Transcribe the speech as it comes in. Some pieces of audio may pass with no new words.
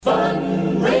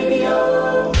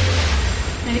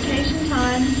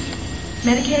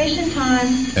Medication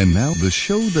time. And now the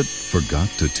show that forgot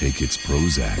to take its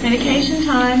Prozac. Medication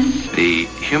time. The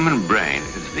human brain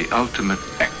is the ultimate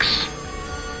X,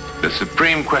 the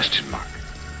supreme question mark.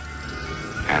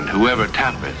 And whoever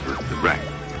tampers with the brain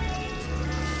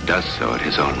does so at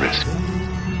his own risk.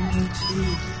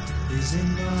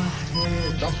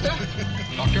 Doctor?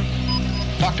 Doctor?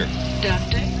 Doctor?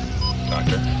 Doctor?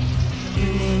 Doctor?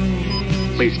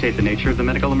 Please state the nature of the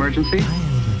medical emergency. I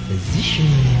am a physician.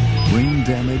 Brain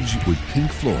damage with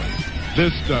Pink Floyd.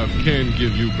 This stuff can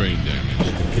give you brain damage.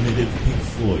 The definitive Pink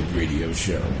Floyd radio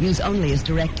show. Use only as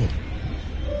directed.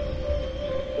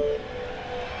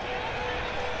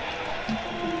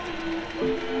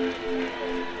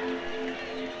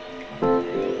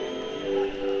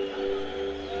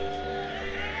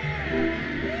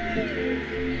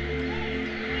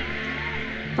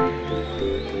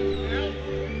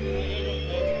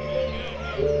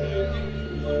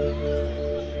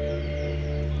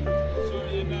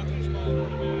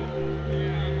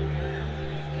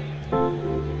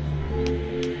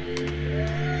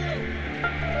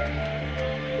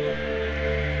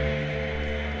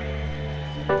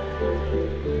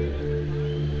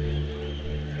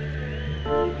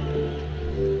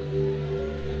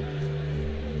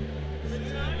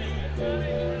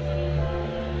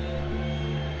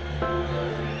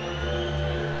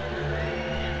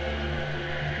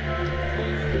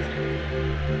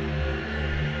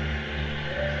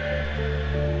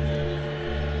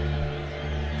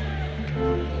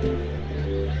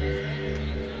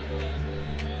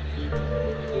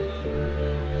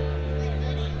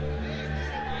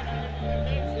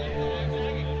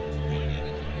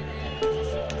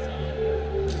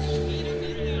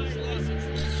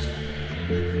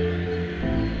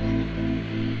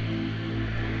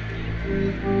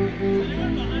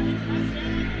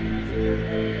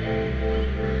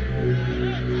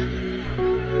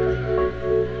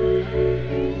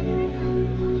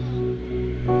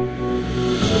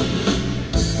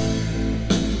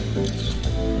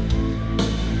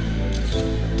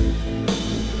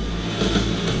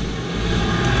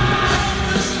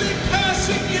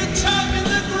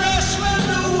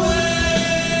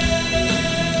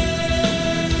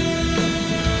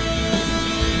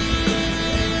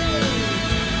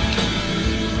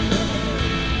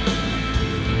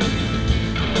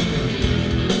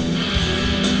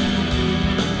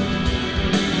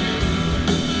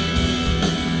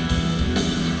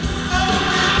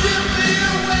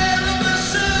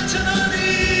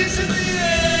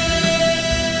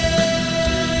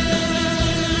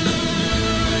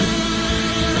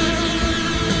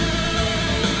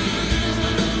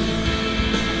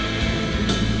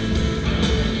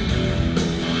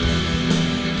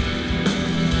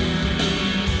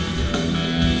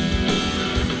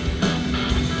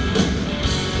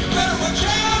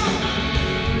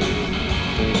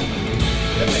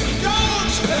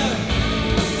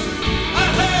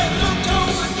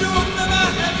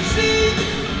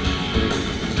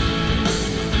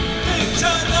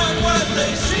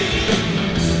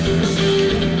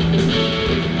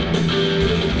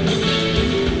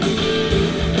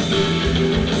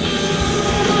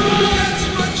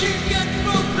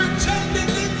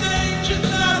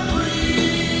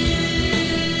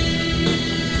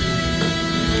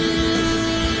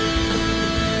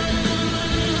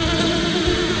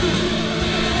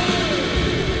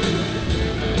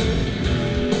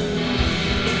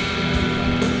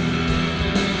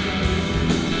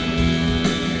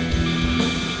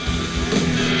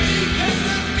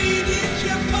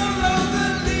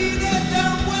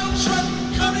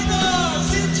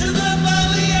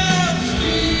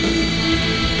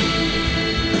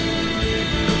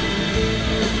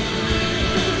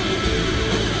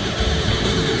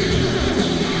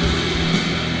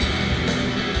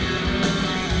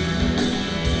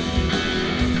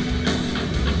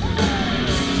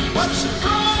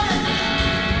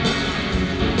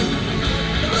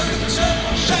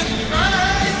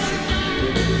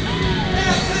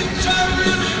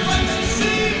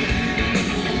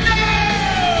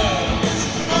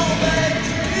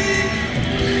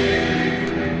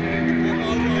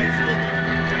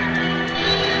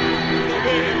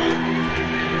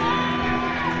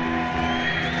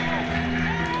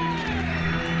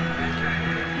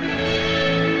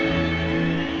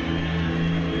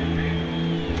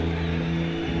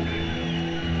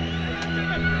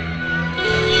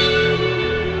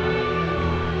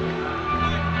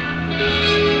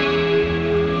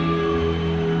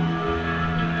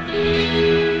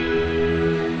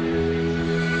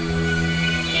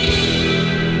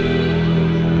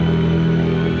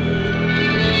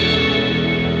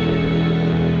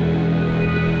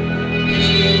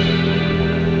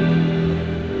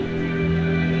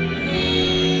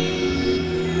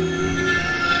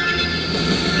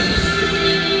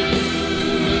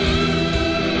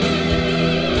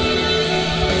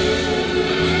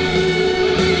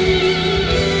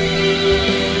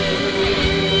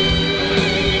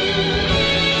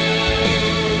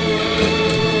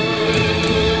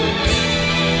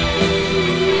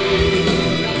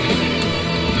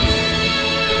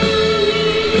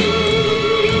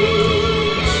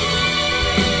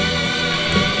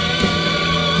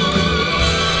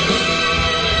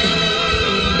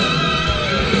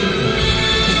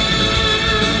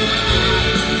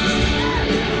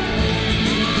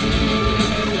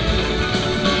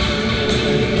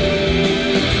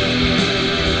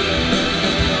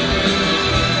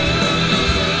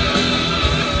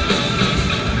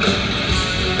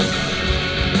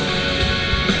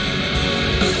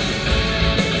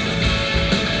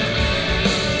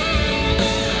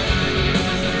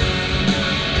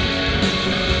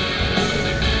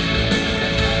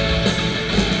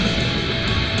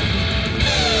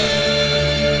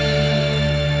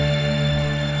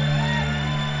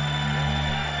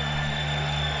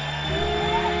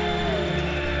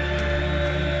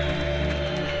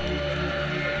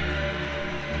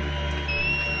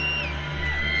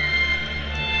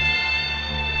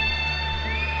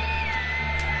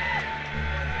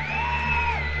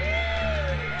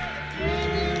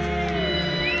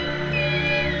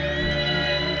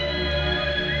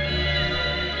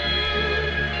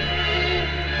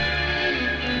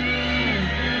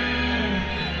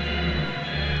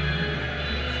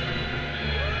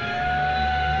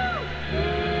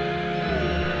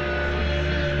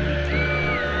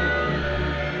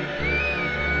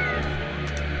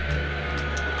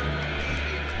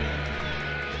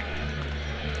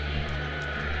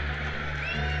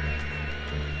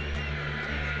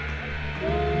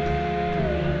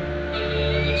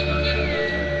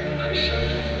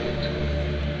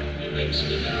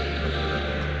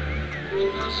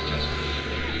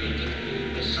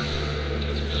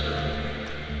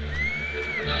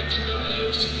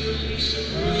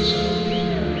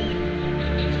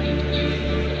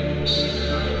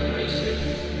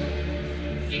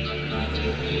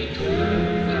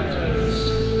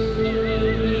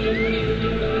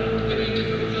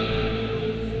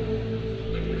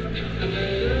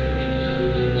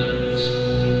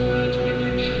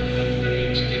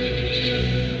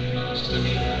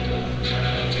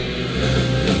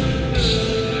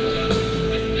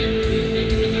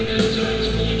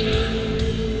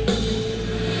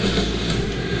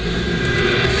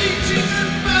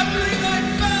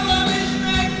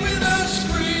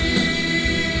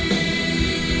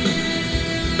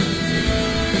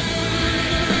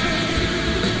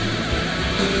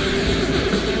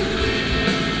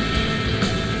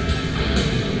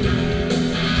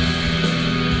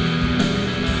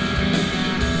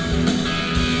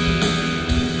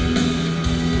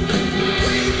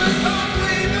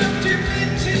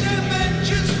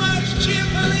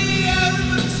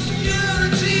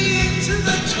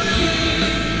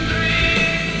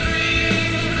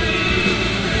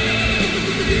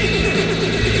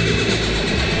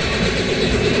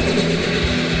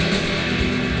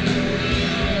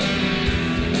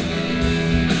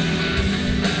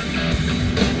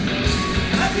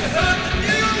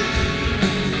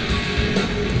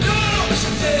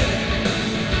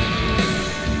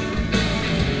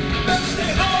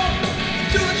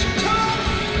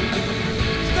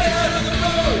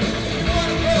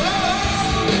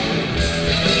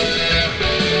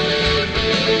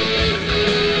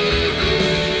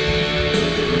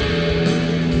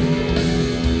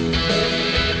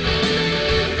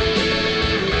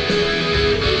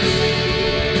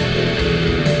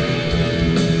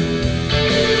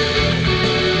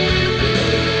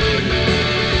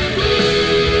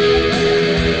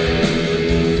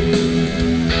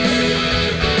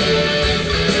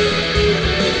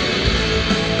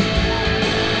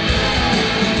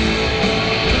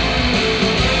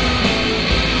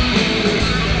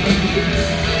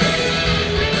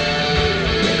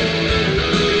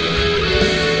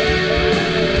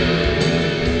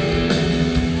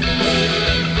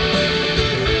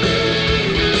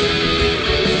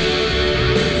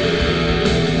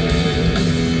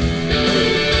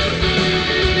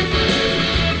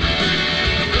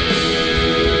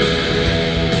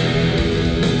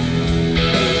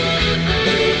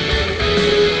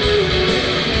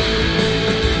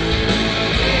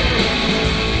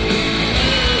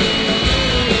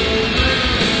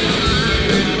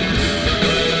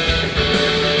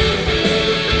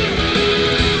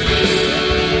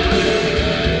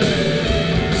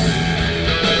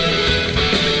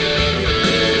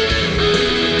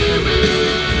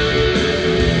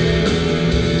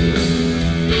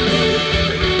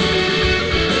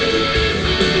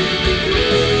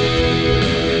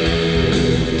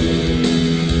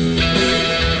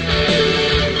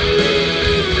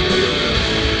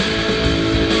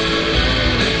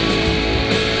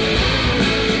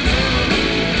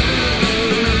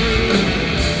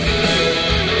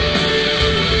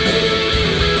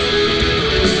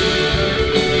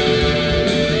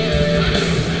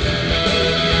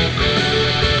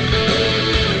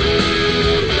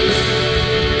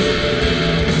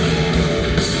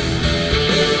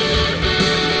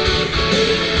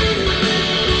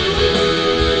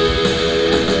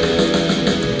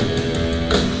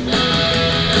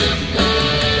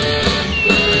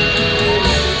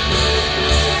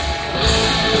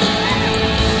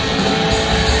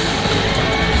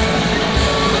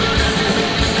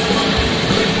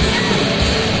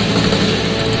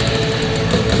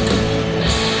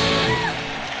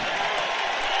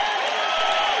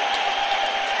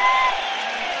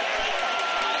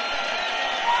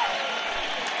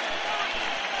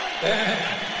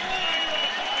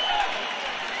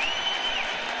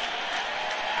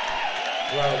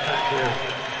 Well, thank you.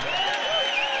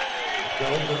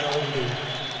 Golden oldie.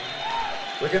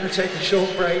 We're going to take a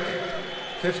short break,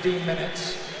 15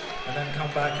 minutes, and then come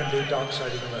back and do Dark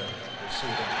Side of the Moon. We'll see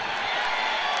you then.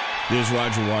 There's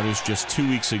Roger Waters just 2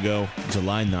 weeks ago,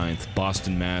 July 9th,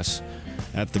 Boston, Mass,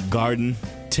 at the Garden,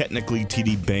 technically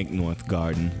TD Bank North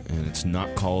Garden, and it's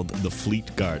not called the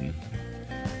Fleet Garden.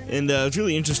 And it's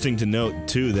really interesting to note,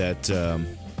 too, that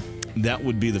that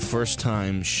would be the first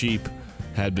time Sheep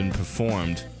had been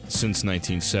performed since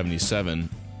 1977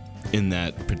 in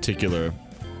that particular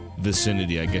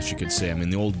vicinity, I guess you could say. I mean,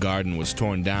 the old garden was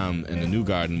torn down, and the new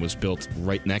garden was built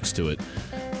right next to it.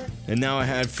 And now I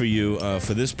had for you,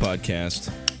 for this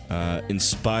podcast,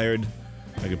 inspired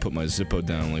I could put my Zippo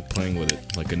down, like playing with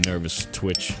it, like a nervous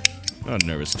twitch. Not a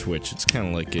nervous twitch. It's kind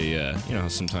of like a, you know how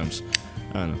sometimes,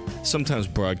 I don't know, sometimes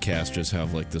broadcasters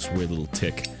have like this weird little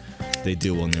tick they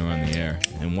do when they're on the air.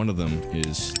 And one of them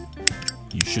is,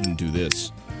 you shouldn't do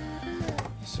this.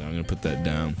 So I'm going to put that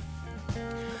down.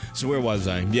 So where was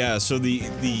I? Yeah, so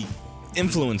the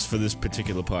influence for this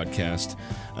particular podcast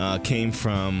came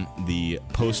from the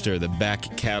poster, the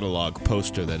Back Catalogue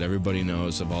poster that everybody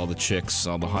knows of all the chicks,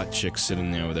 all the hot chicks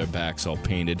sitting there with their backs all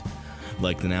painted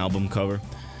like an album cover.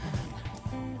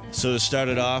 So to start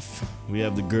it off, we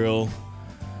have the girl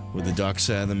with the Dark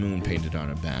Side of the Moon painted on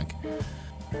her back.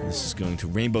 This is going to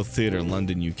Rainbow Theatre,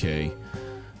 London, UK,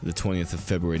 the 20th of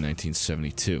February,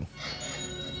 1972.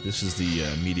 This is the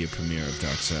media premiere of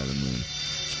Dark Side of the Moon.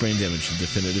 Brain Damage, the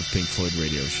definitive Pink Floyd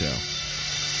radio show.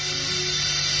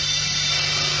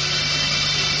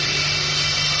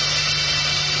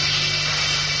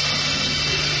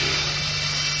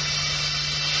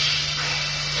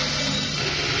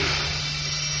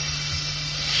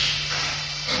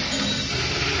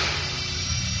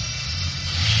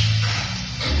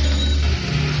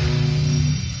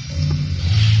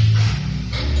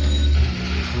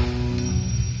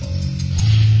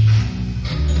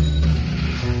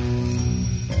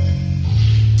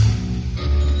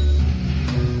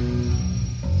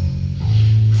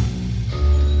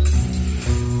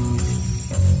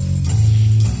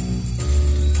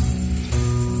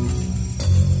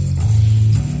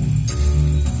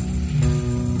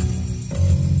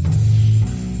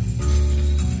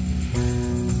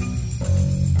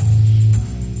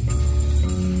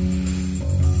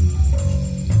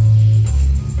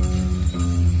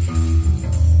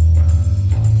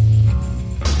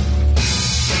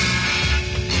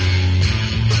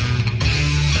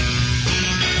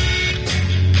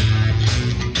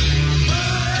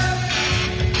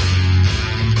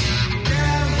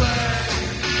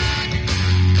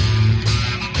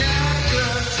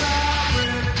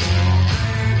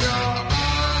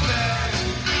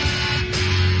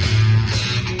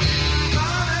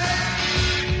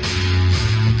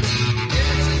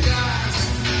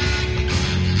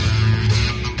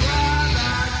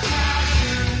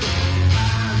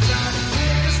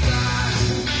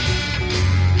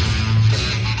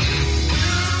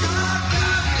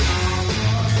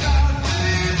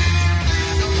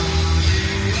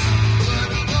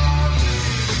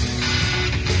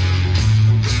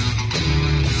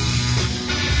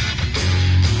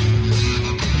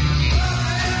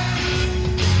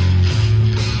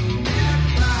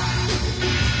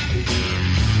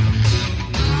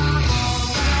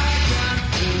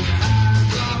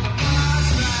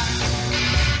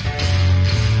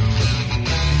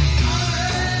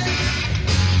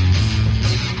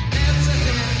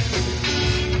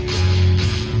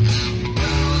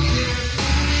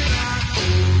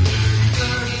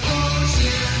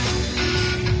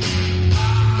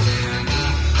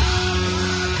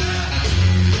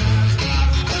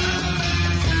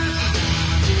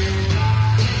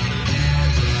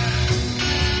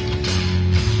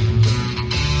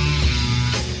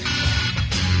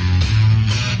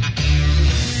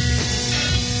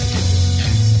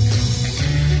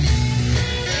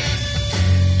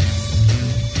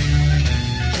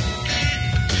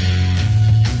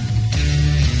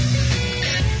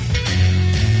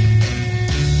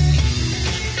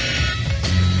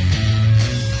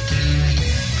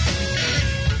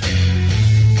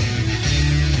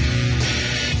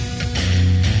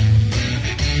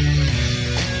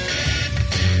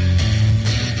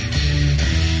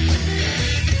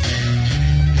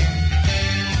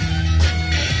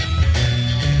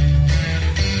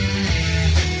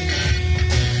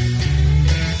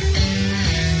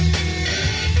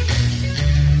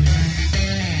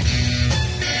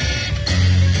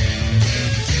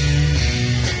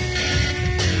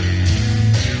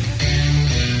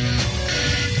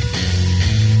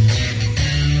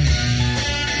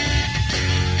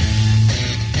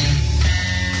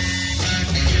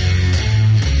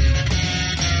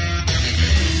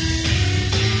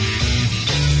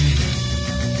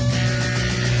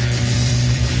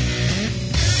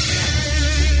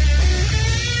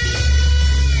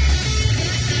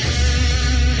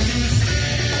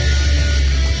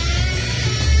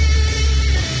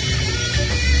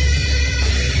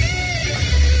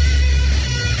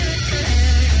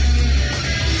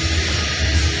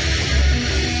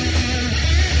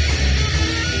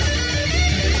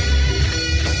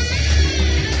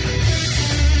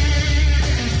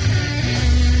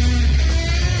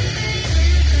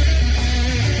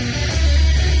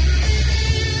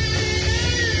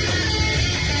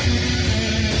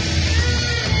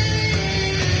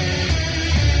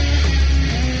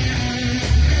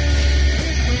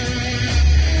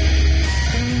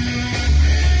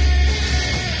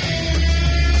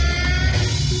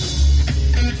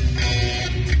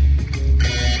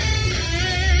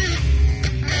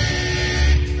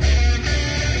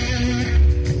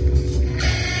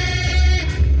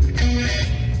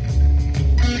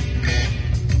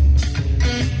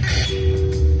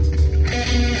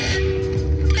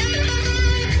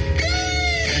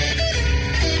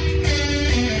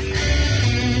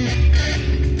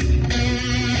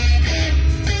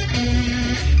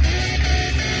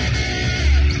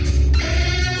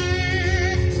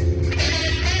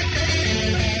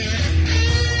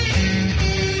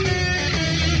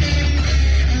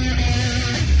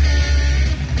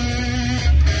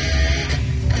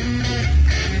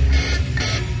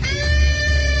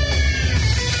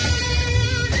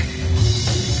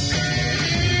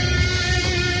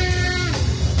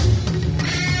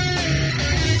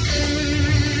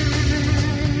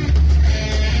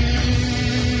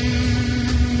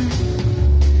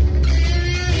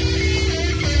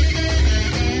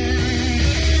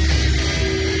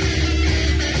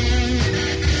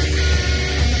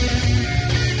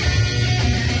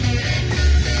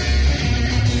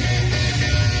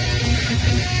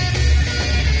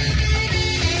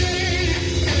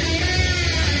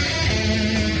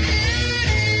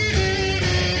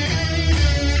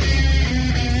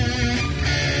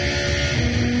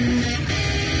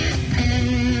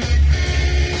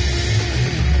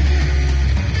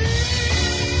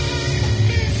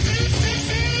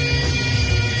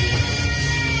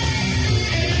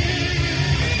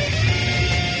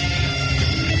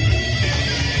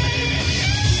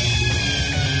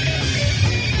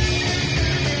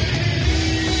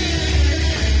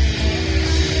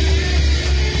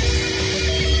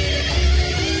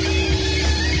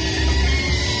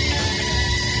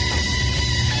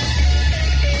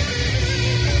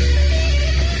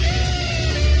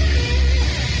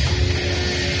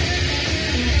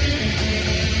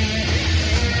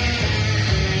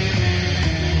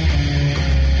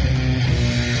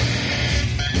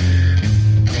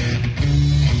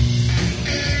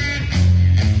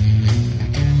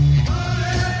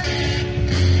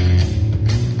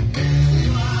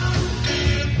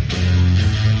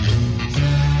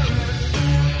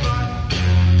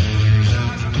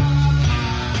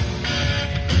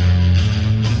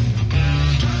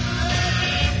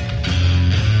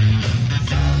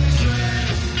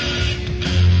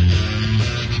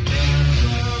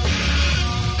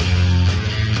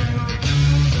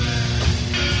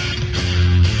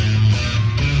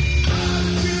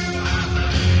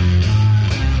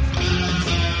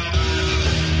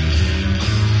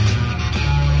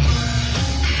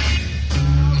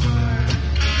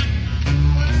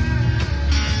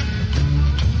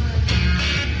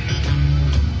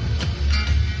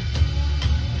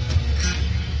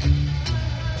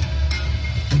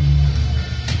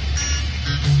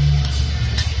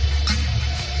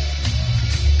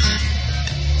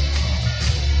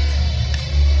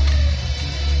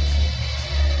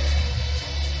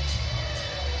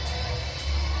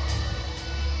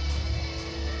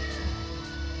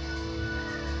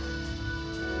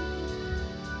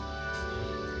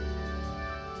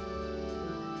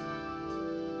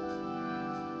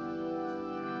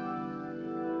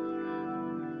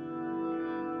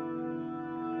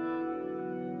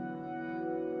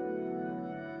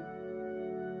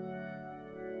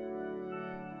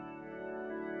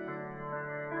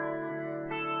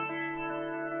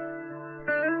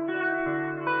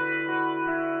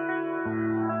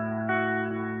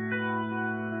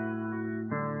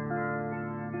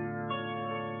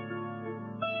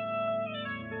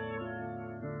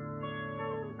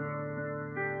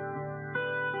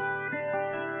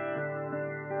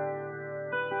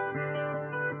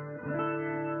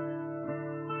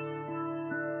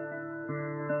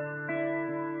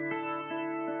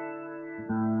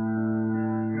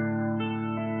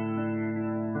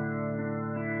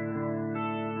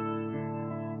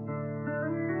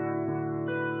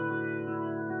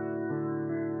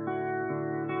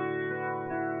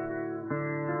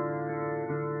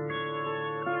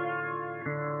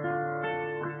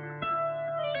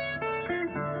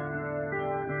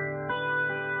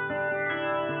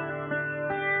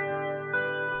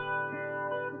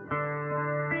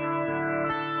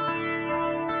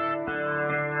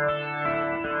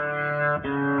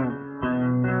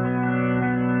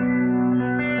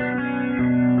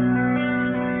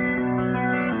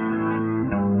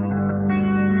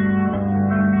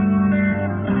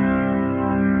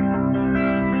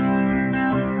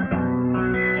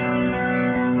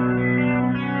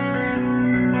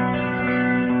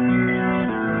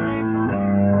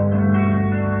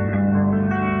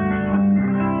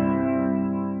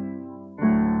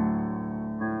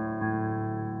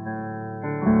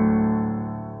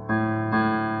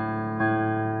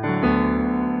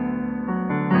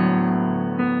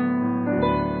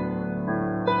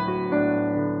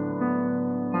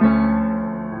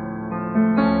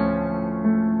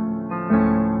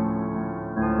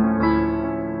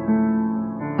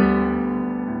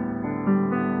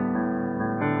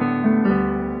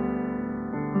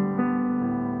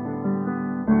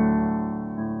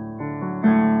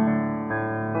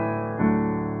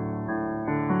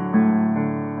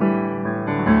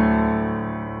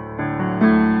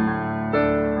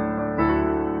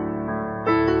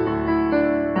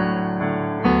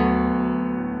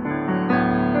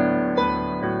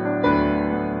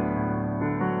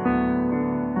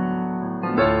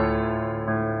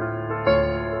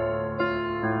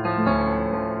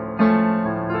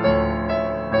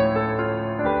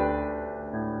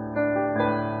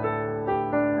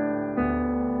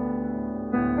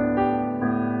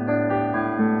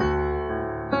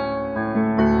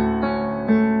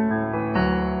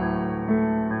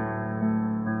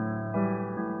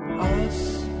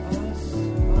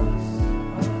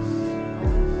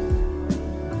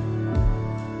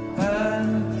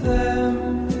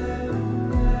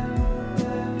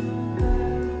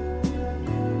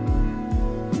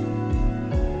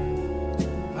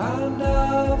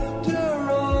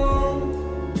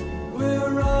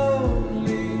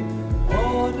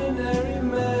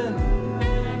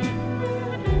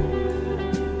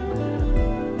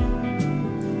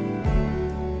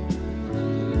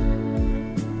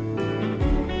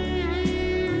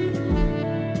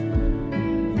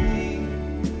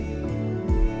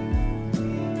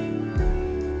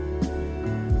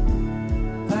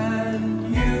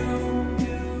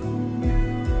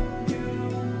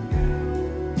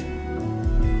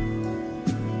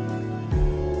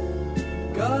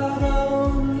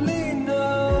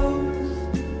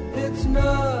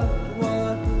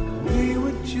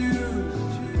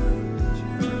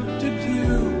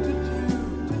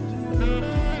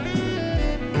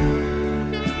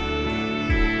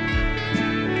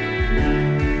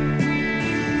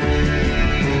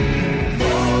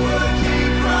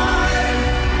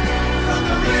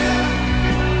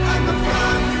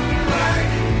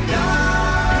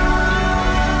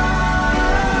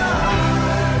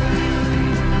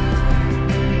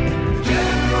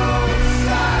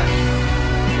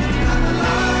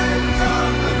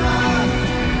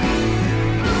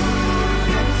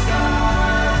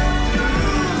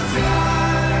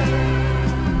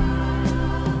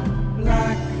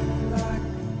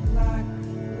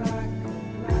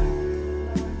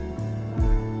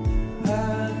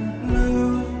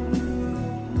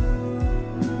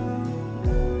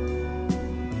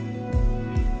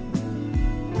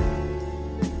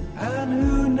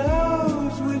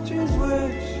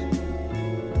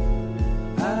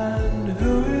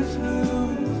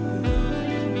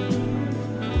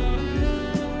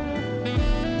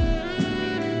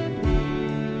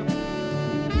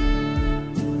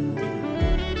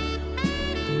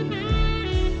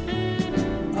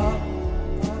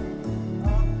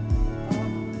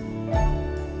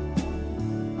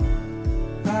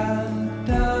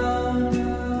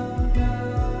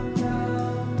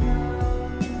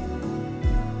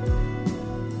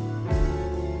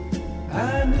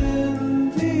 And in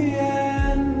the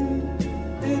end,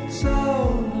 it's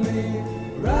only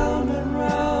round and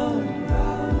round,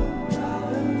 round,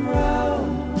 round and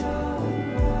round.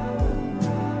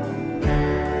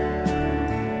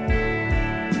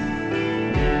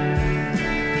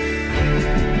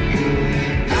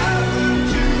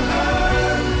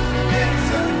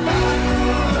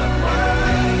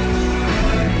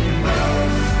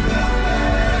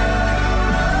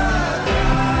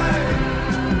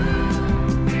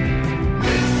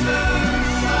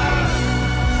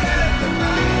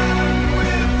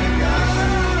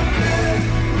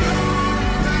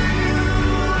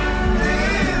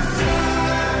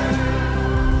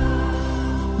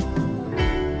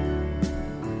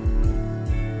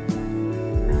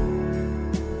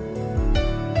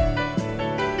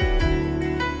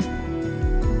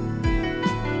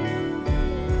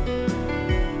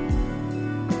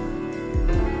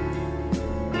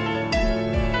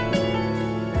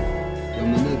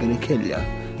 Kill you.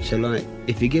 So like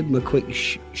if you give them a quick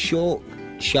short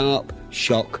sharp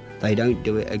shock, they don't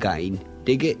do it again.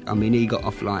 Dig it? I mean, he got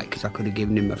off light because I could have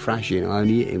given him a thrashing. I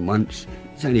only hit him once.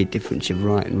 There's only a difference of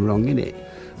right and wrong, innit?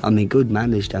 I mean, good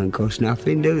manners don't cost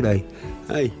nothing, do they?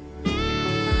 Hey.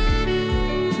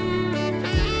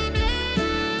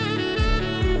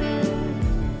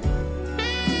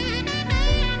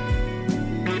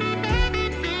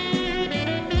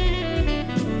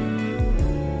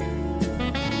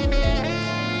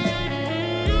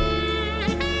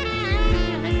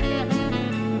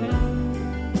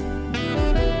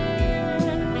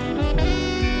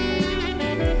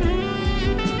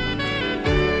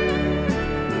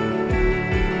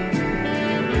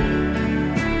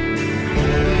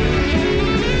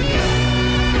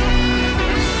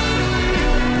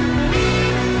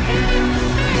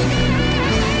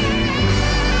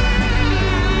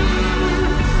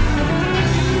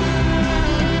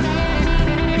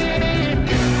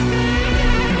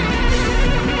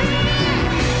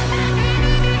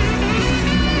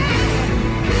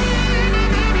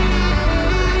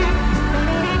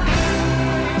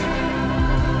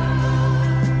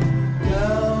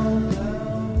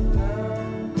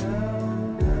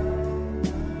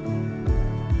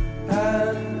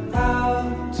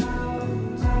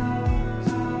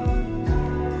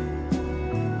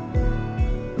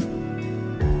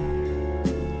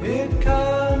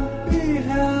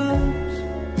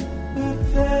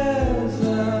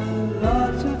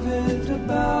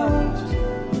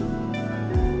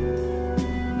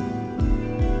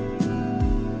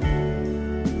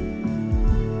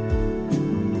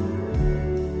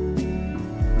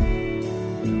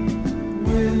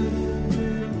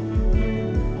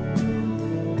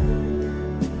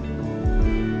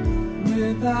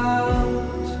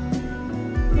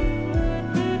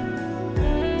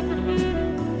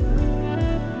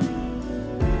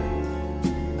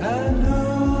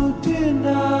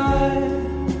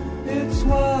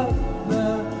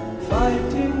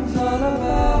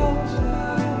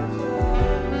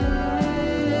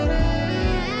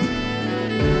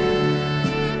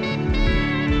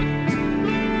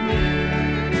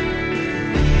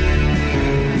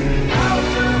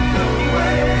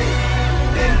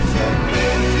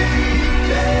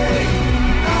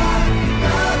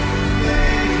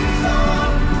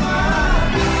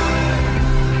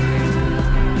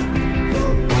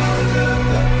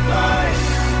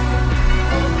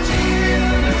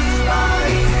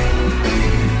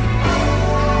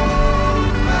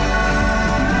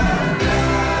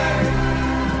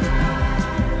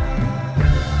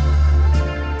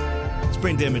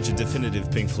 Damage, a definitive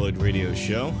Pink Floyd radio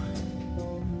show.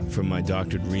 From my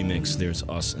doctored remix, There's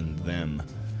Us and Them.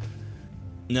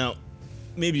 Now,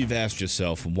 maybe you've asked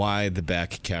yourself, why the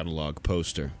Back Catalogue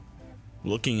poster?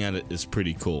 Looking at it is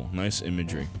pretty cool. Nice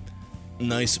imagery.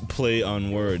 Nice play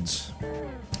on words.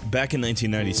 Back in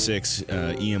 1996,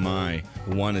 EMI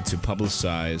wanted to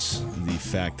publicize the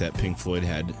fact that Pink Floyd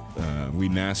had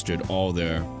remastered all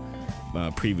their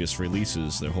previous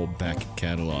releases, their whole Back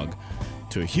Catalogue,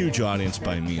 to a huge audience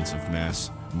by means of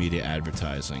mass media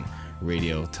advertising,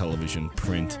 radio, television,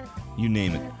 print, you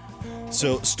name it.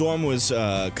 So Storm was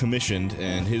commissioned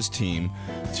and his team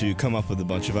to come up with a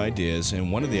bunch of ideas,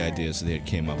 and one of the ideas they had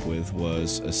came up with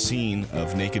was a scene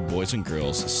of naked boys and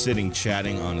girls sitting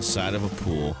chatting on the side of a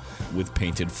pool with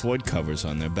painted Floyd covers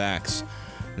on their backs.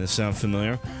 Does that sound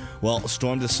familiar? Well,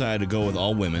 Storm decided to go with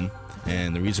all women,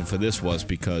 and the reason for this was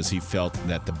because he felt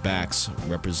that the backs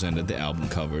represented the album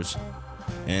covers,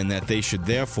 and that they should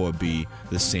therefore be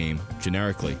the same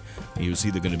generically. He was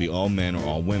either going to be all men or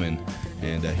all women,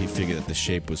 and he figured that the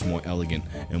shape was more elegant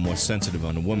and more sensitive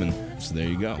on a woman, so there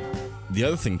you go. The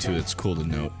other thing, too, that's cool to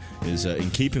note is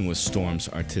in keeping with Storm's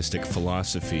artistic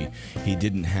philosophy, he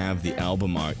didn't have the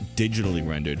album art digitally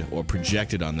rendered or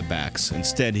projected on the backs.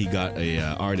 Instead, he got a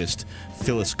artist,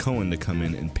 Phyllis Cohen, to come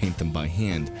in and paint them by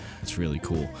hand. It's really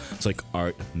cool. It's like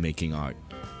art making art.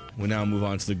 We'll now move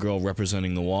on to the girl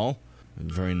representing the wall,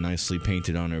 very nicely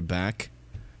painted on her back.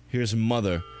 Here's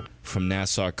Mother from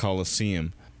Nassau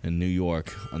Coliseum in New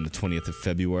York on the 20th of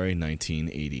February,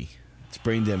 1980. It's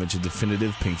Brain Damage, a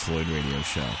definitive Pink Floyd radio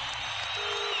show.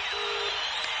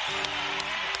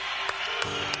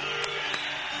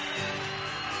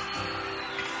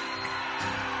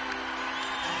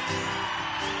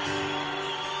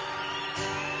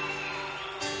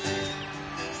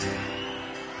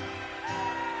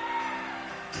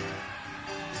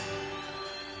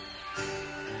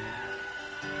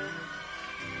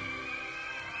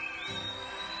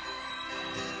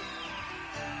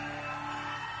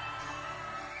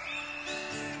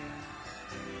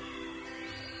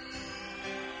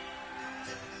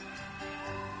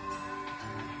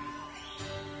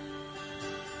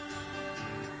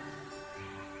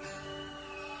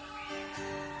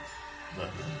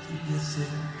 You think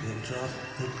they dropped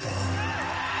the bomb?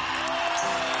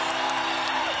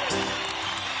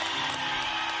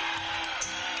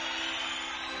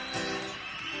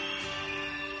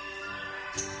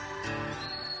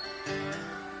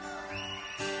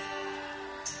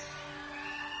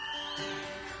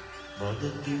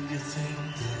 Mother, do you think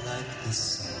they like the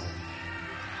song?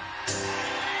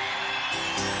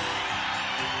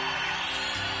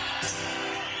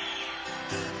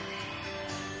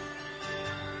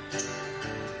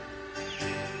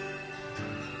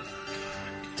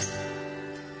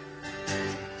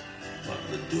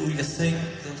 Do you think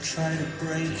they'll try to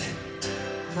break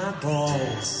my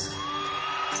balls?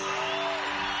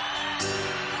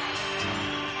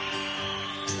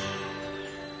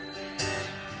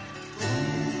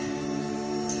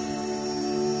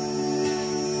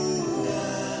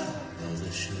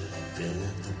 Mother should have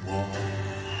built the wall.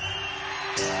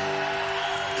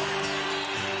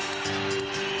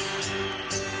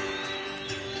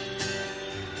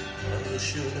 Mother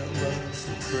should have run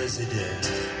for president.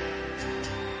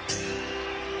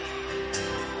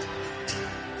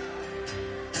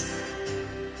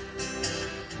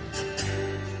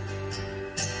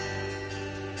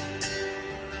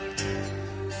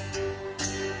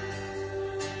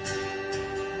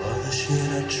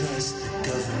 Should I trust the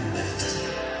government?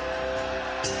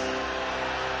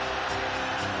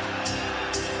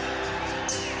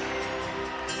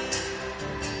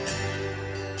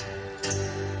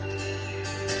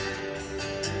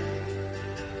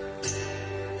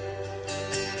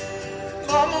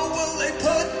 Mama, will they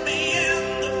put me in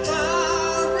the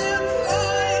firing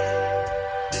line?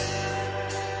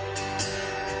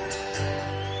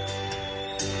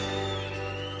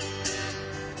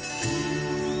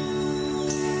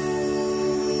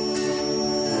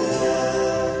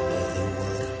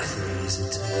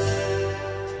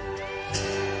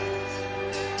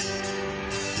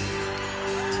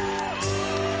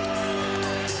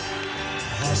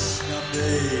 Hush now,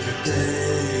 baby,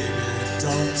 baby,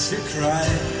 don't you cry.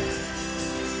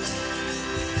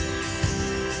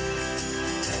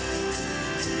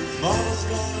 Mama's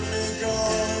gonna make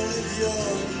all of your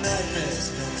nightmares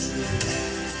come true.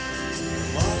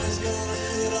 Mama's gonna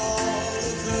put all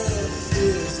of her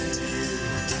fears into you.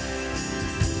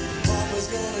 Mama's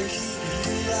gonna keep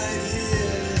you right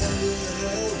here under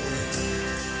her wing.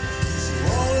 She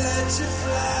won't let you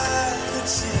fly, but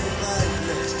she might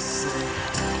let you sing.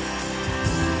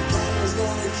 Mama's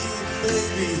gonna keep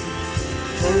baby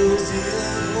forever.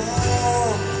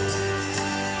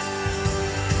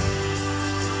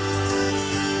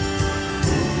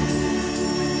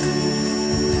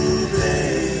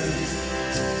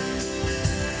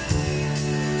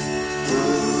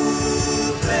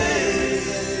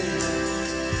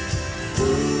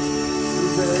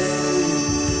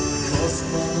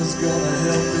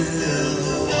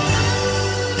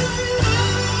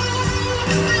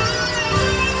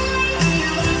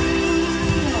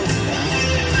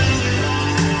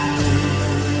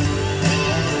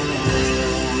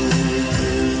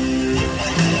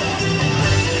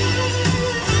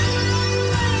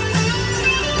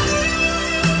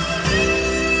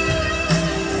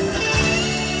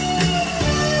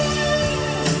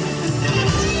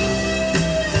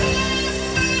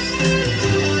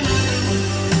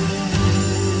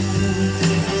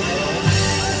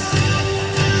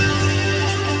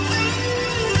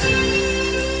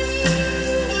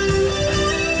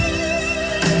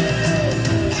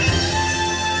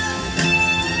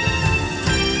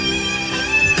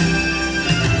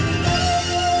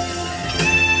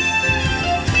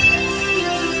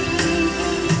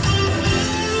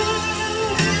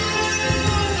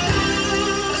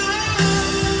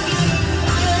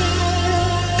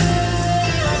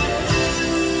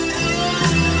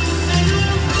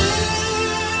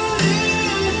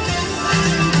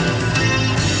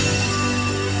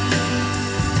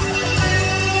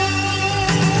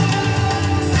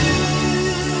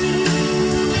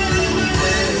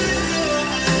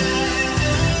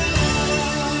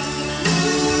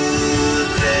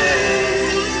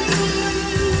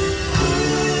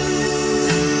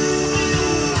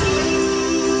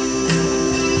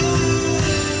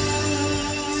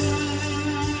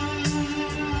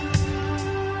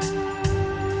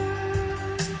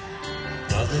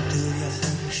 Mother, do you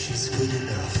think she's good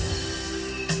enough?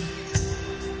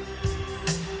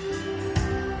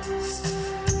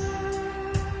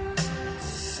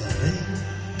 For me?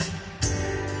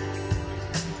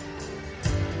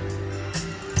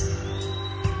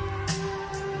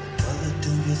 Mother,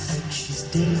 do you think she's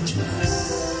dangerous?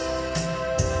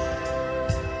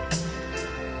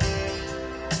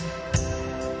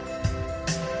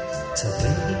 To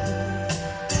me?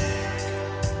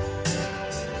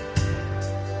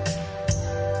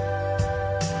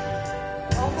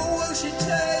 Mama, will she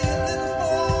tear your little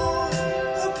boy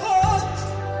apart?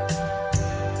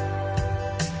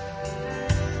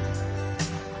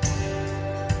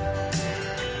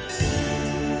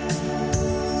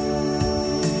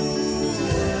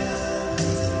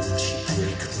 Will she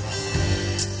break my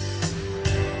heart?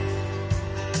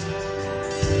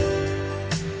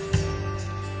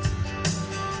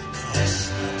 Hush,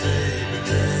 my baby,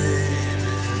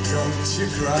 baby, don't you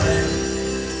cry.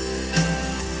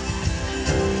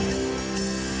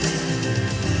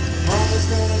 Mama's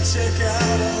gonna check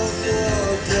out all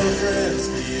your girlfriends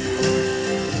for you.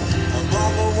 And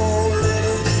Mama won't let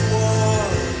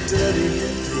anyone dirty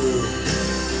get through.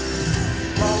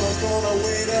 Mama's gonna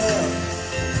wait up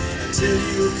until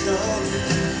you come.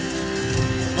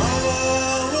 Mama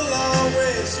will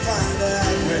always find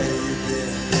out where you've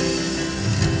been.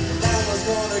 Mama's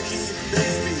gonna keep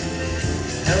baby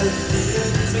healthy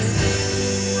and clean.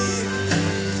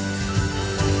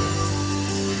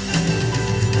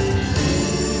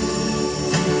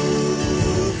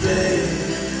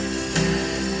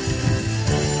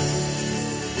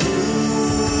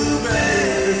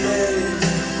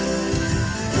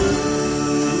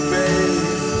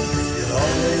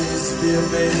 Be a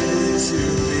baby to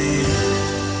me.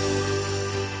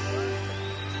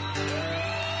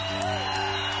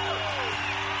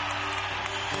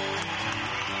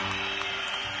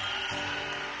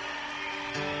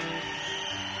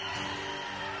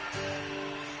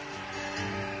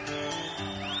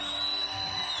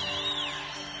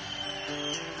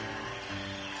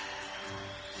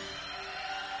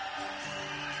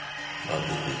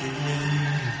 Mother, beginning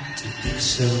to be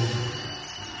so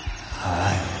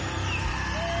high.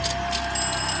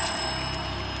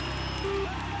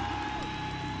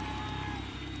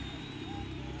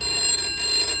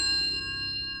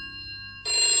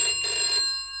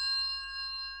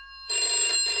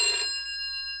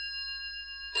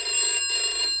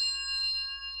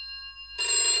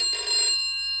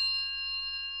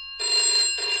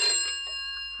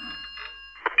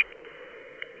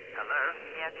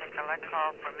 Yes, I collect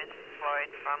call for Mrs.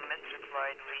 Floyd from Mr.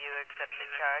 Floyd. Will you accept the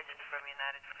charge from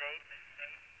United States?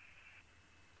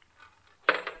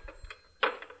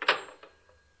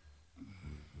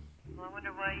 Well, I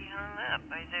wonder why you hung up.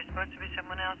 Is there supposed to be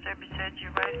someone else there besides your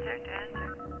wife there to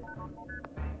answer?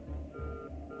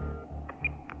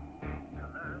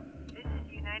 Hello? This is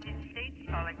United States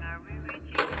calling. Are we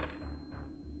reaching?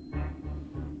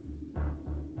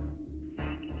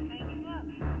 Hanging up.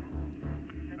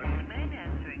 That's the man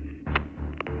answering.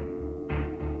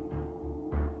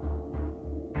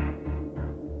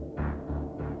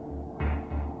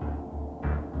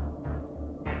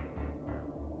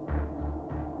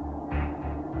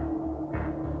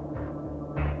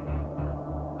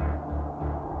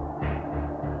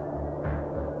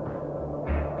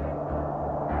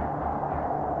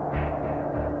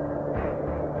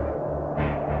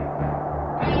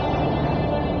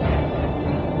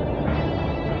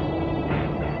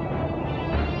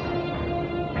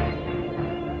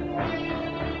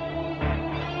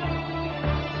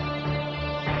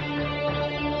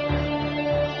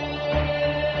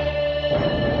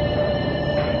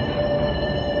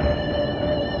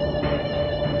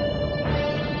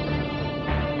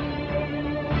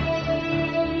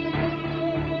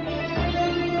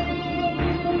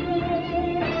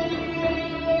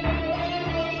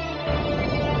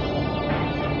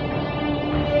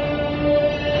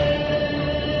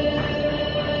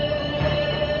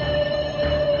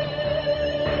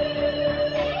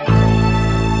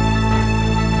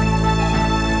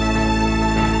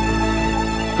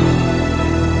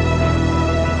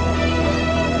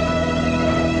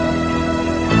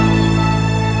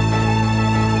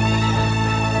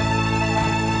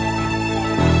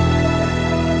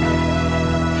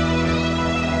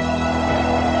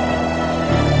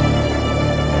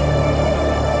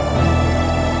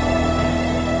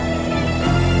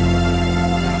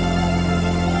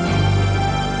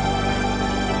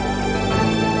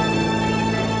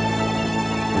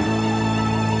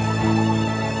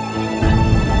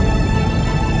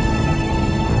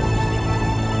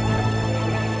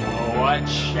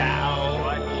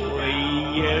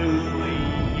 used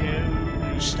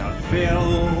to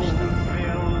fill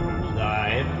the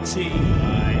empty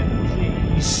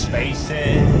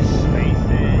spaces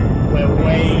where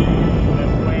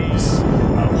waves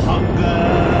of hunger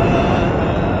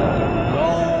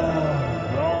roll.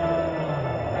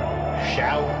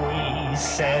 Shall we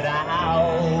set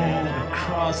out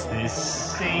across this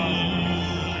sea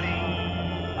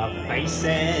of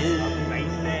faces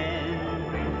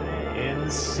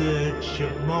in search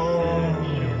of more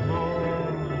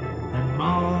and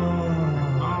more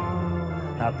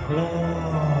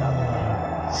applause?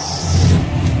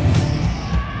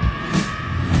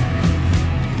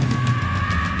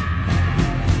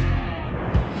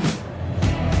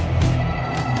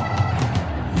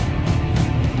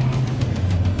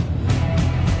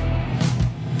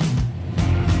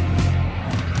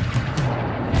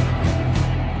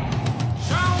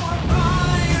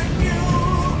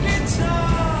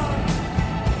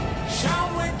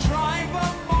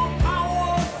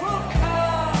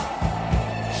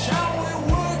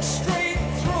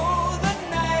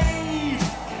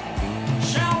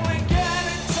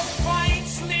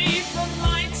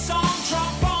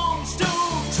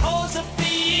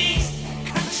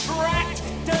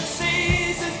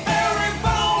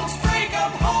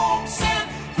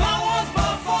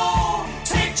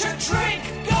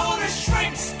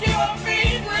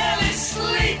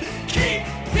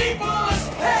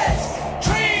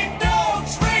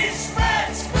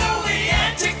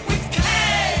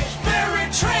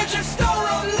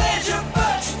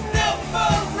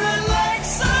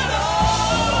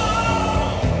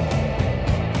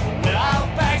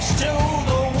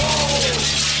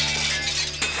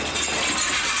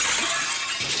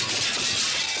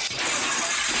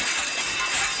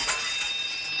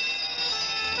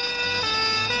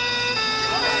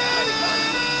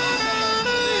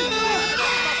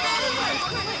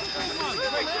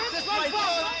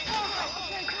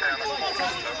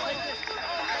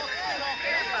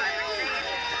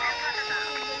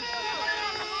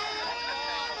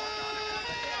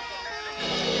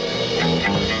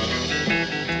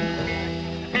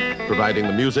 Providing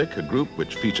the music, a group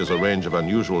which features a range of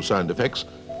unusual sound effects,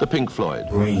 the Pink Floyd.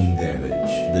 Brain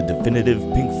Damage, the definitive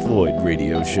Pink Floyd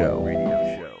radio show.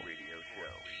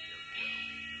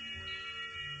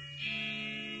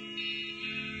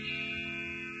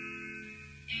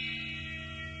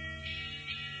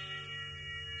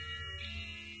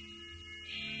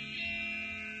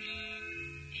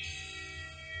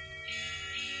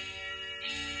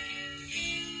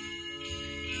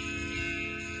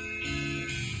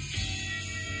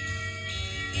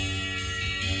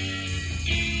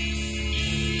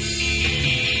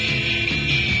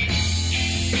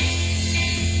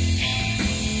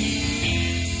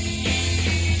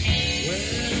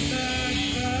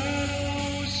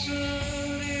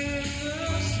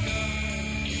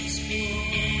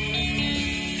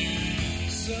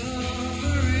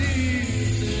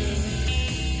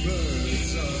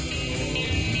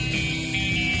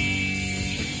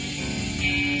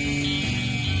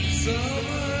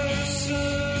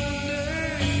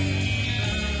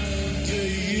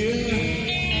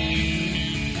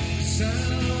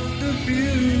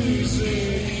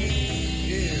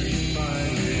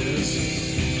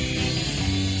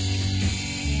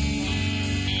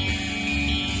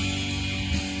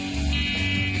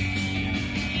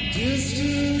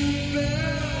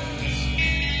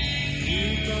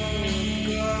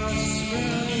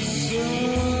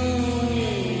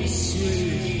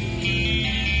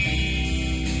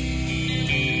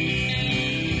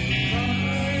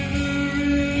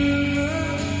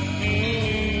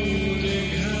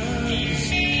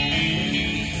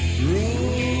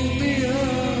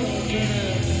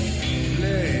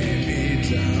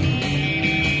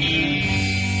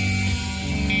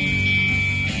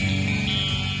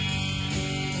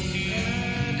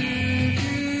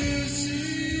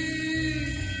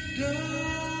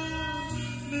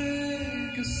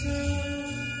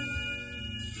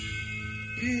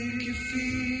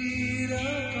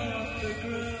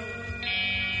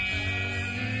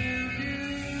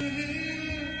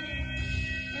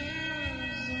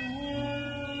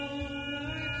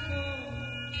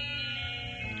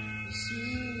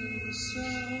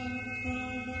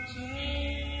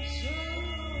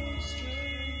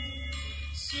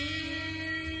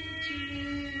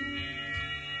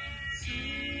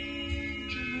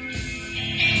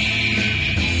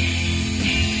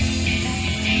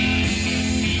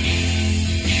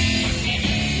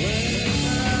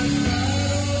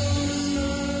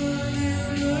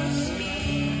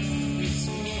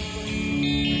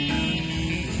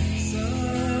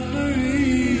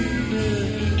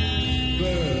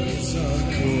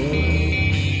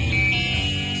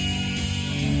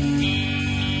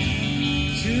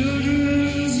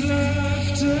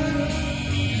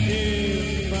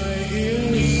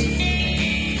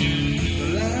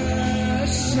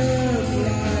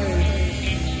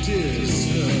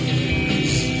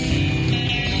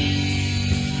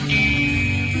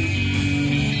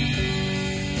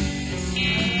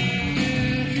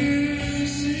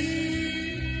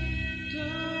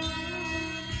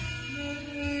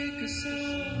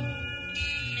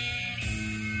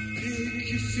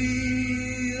 your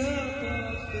feet up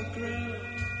off the ground.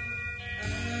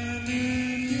 And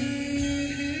if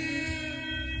you're here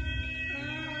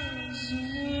as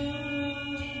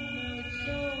one might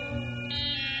fall,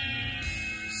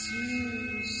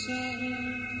 suicide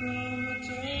from a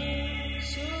dawn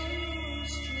so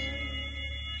strong,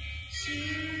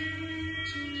 seem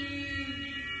to me,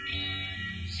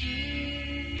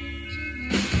 seem to me.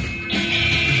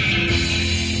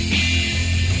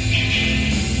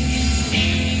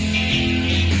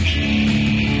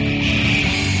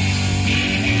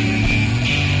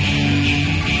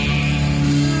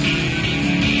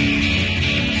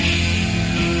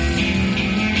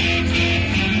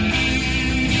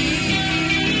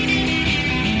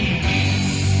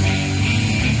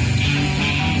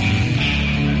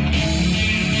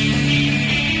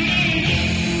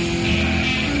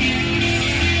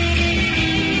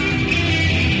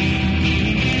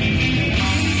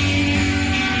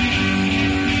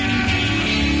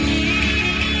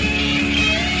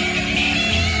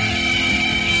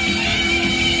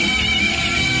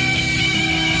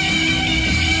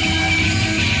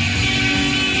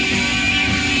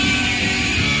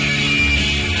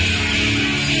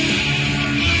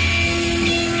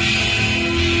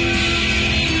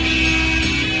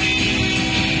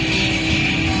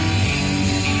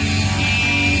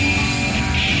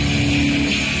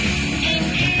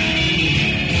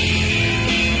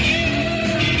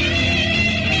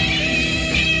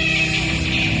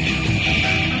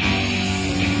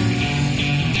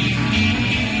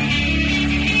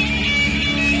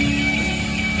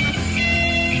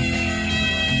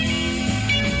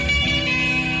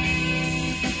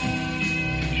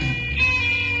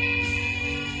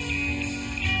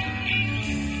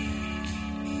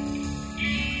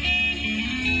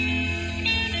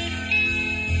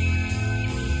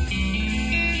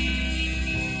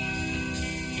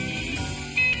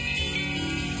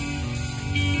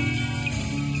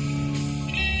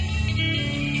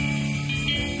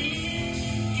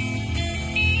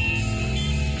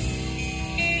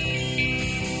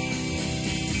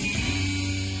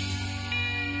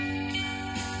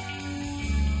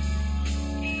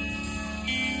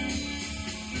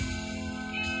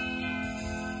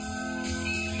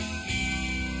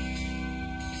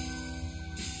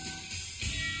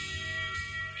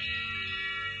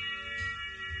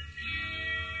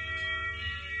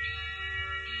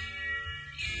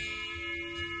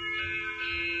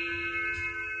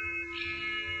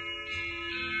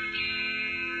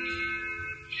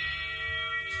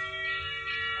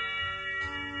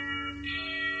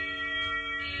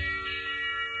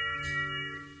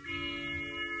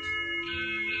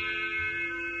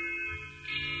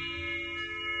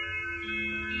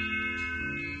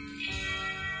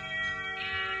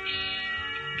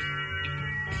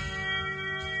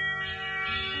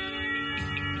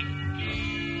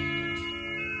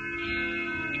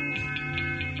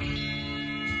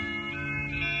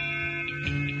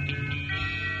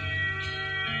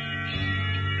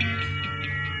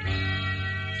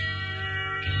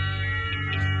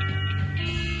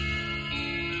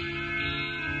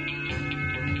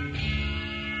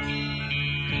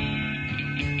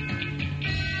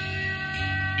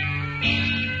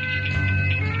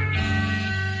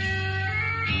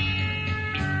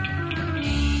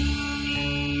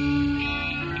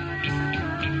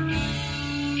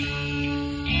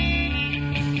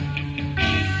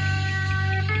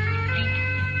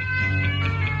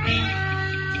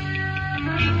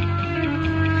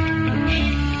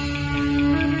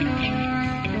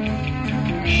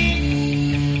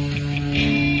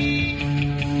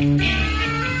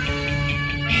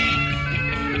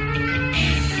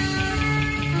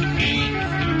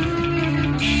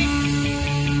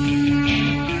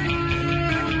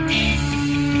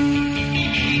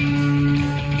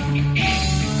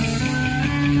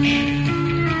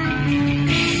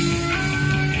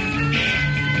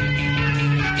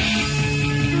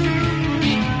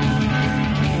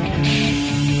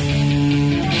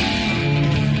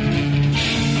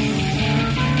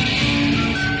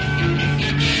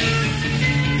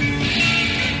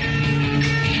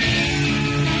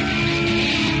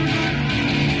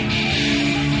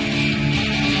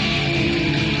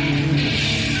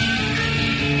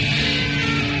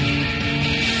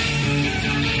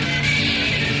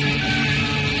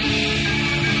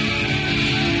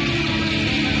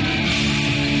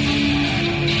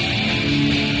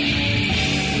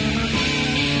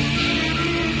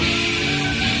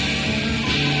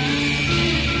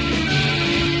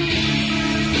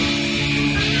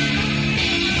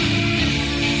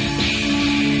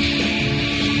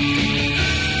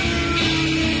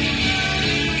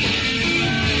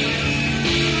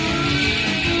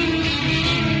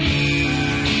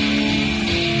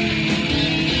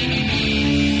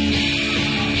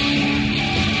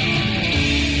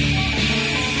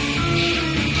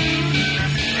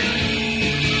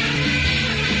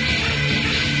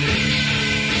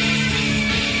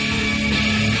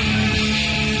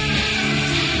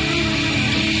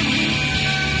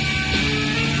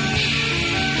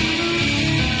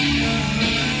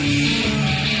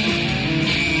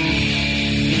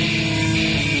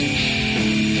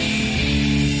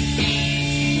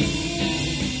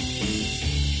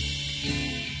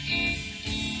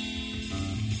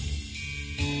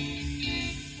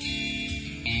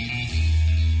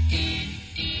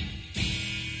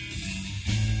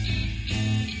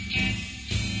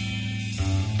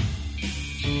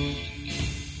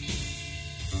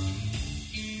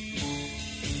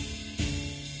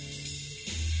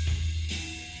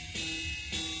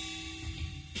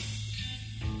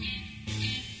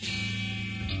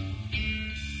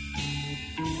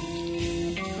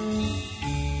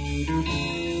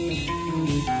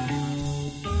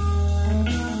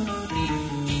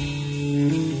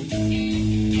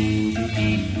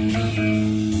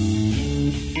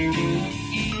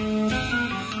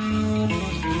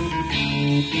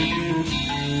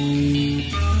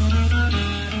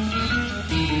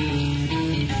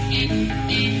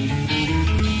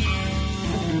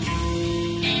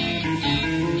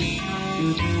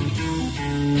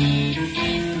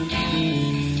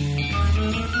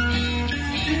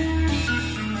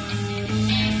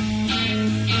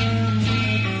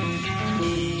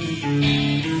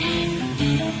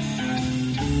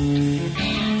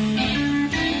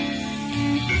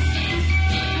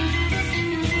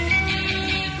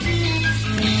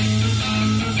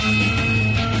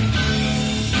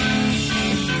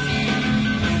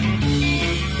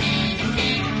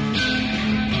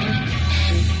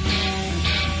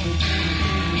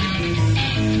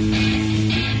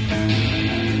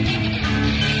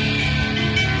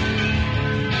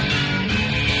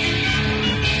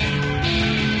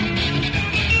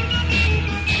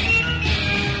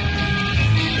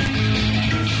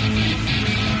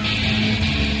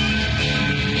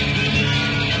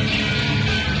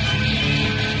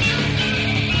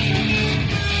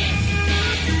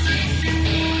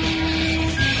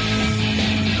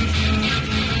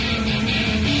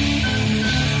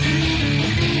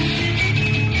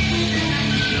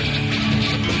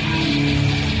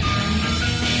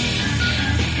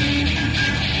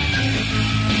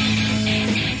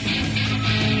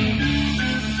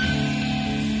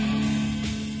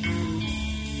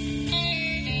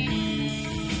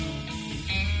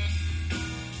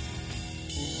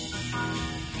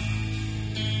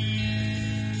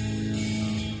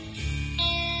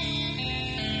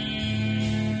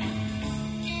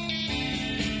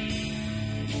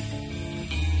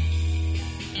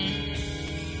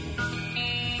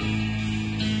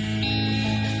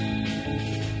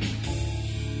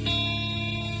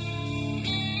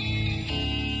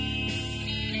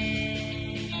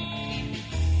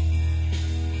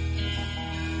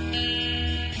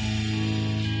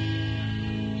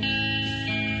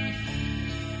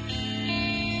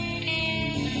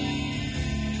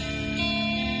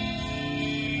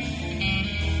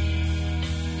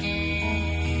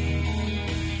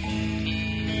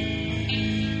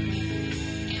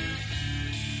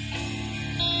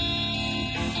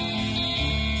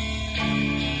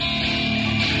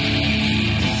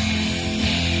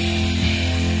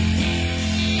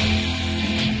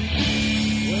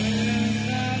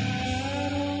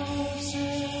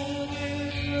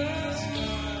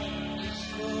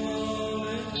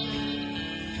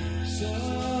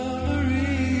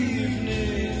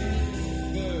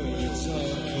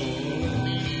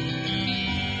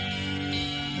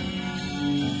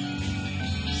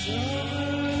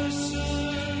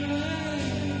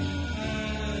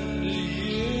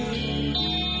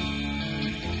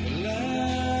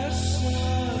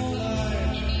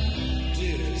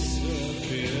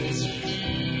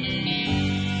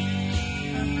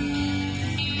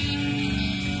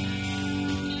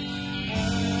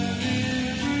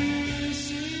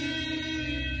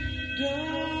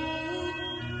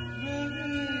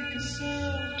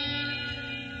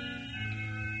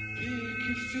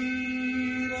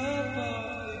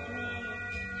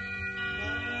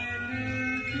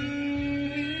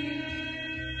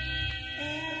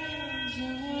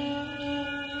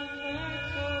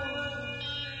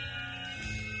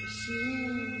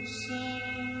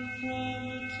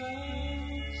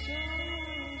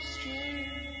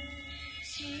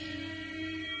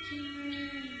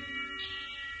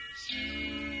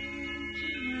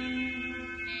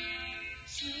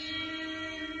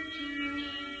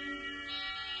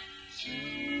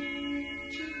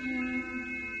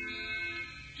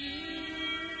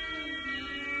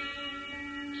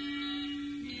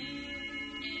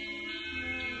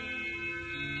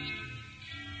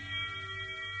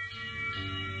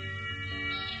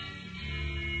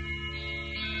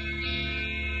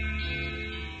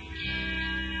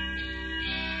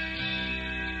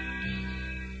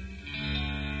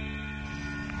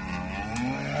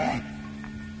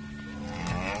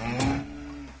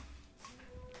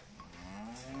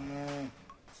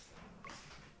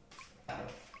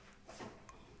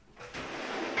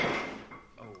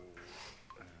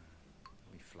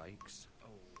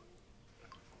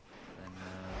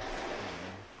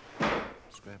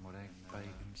 scrambled eggs,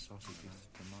 bacon, sausages,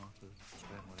 tomatoes,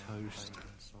 toast,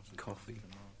 coffee,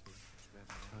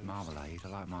 marmalade. I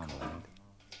like marmalade.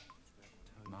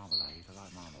 Marmalade. I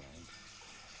like marmalade.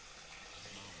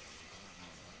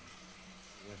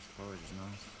 Yes, porridge is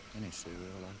nice. Any cereal,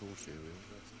 I like all cereal.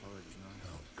 Yes, porridge is nice.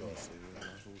 Oh, God. Any cereal, I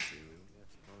like all cereal.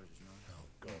 Yes, porridge is nice. Oh,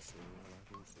 God. Any cereal, I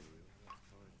like all cereal. Yes,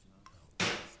 porridge is nice.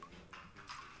 Oh, God.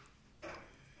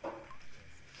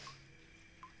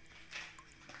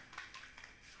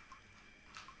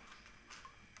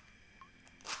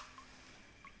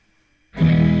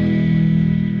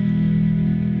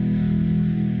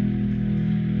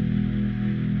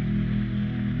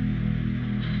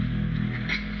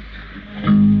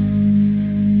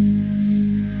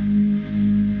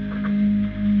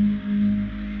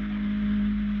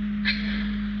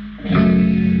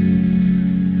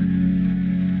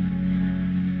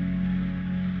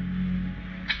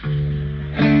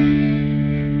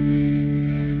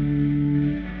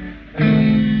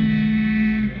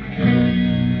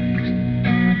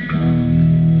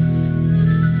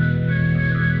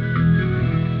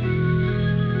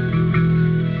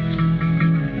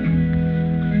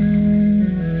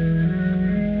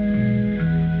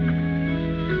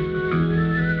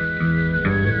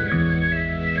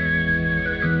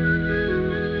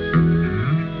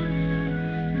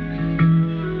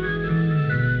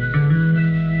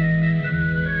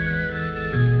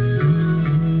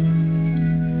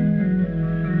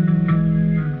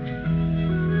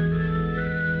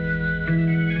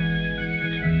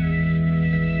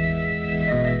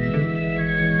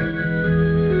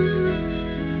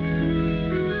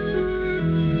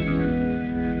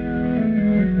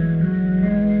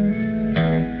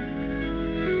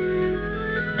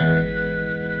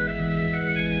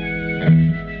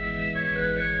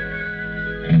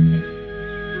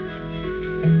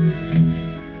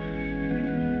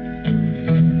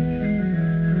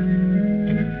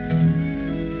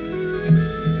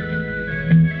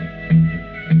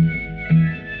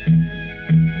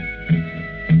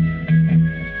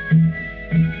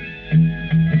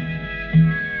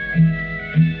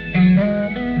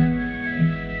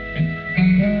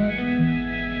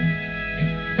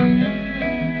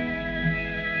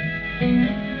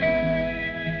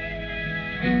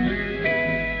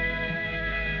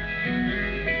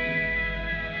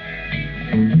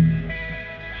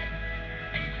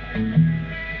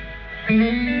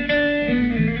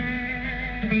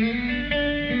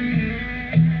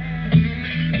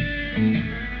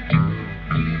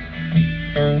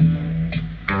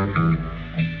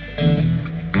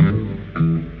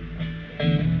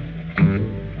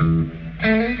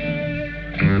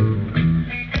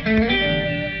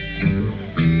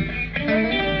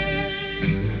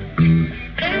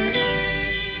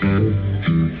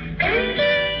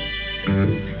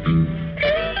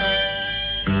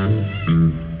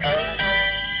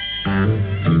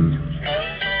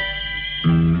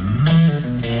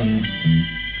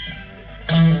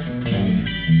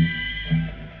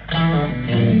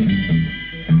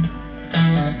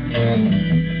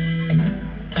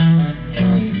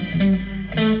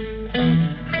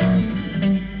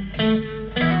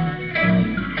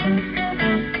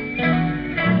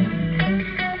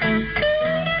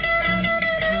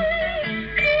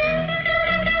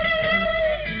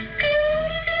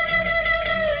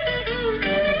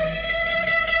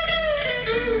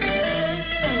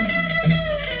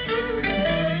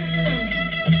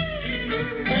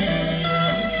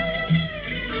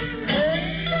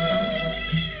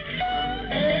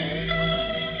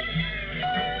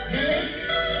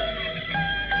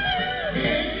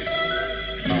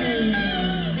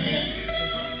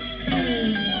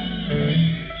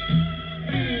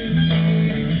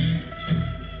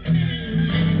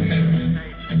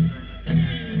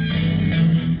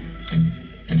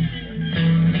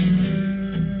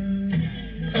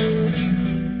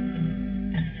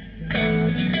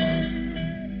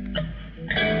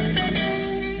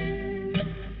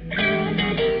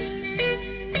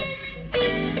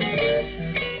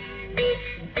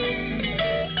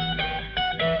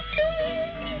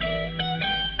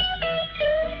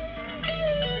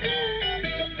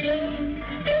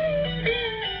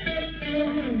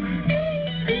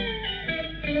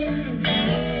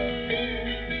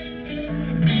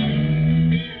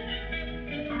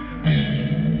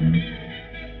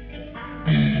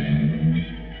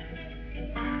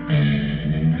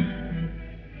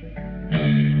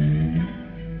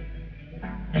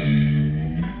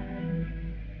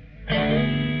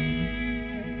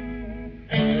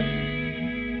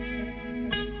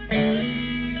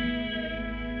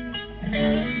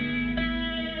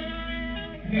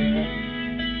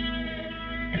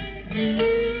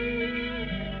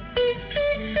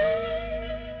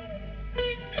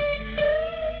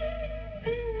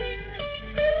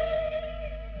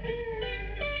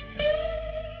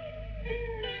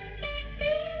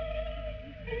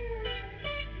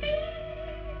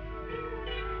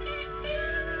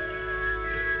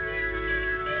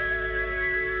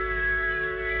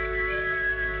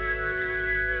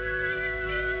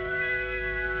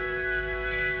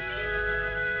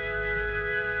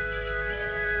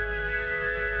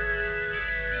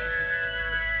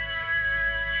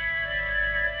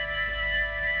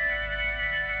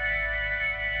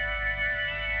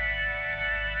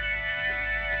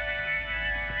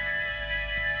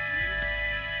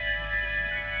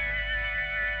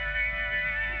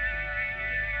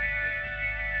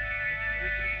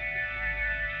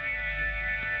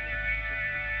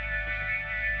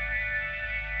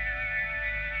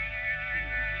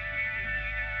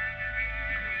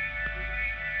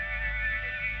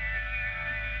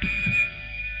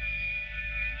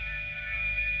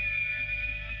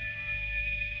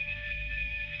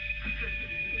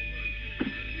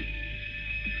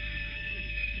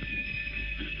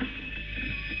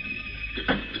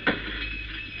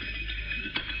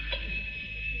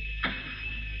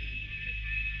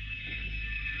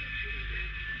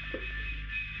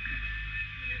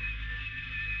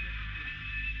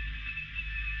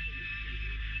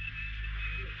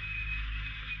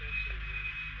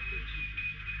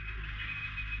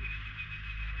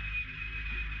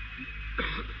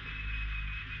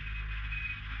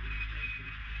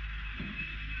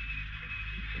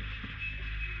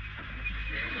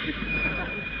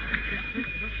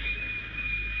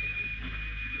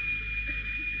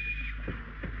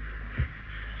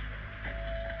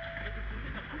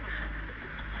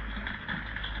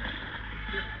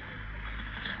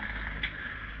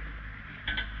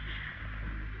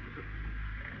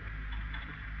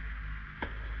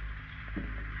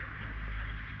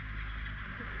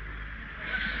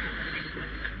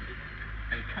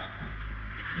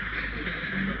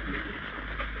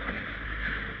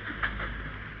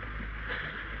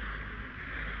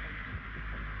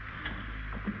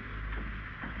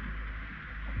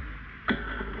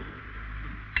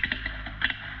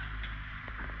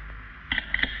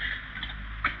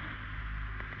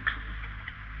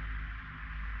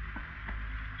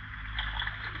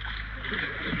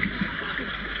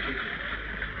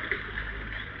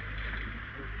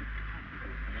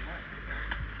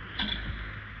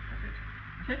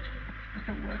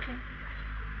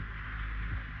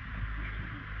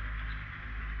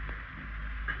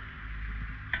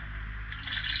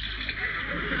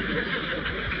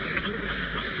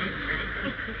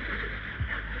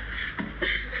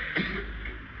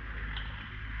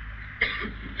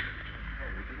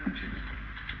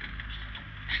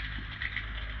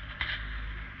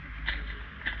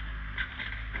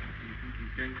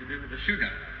 Going to do with the sugar?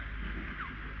 Is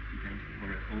he going to pour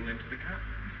it all into the cup?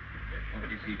 Or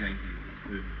is he going to use a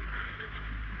spoon?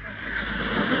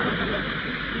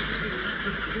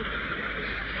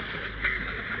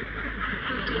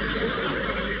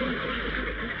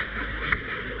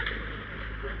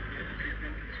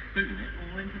 Spoon it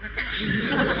all into the cup.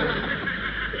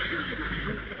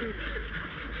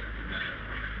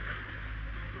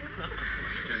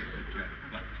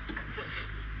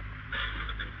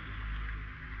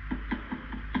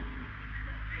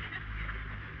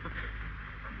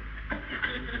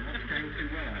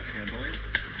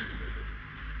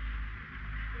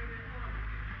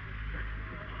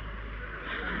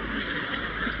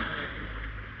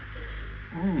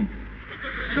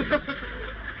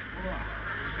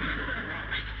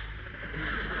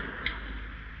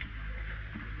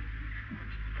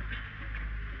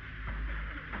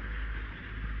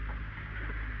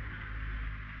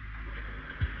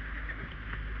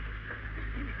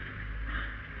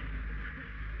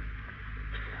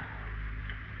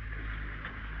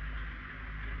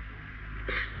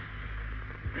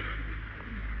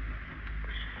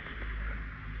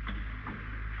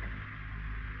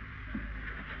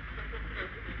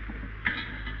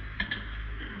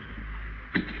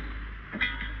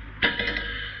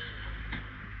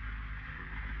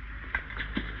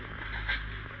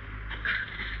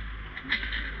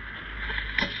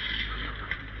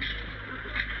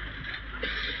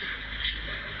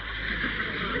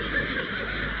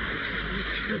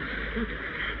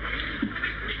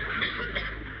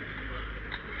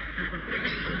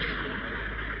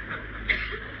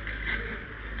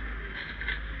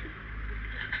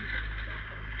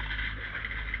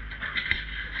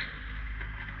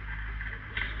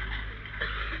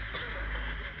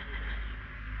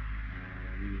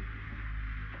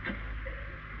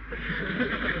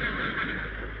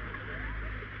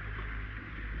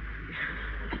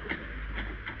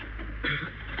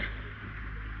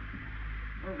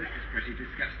 Well, this is pretty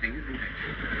disgusting, isn't it?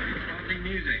 It's hardly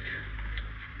music.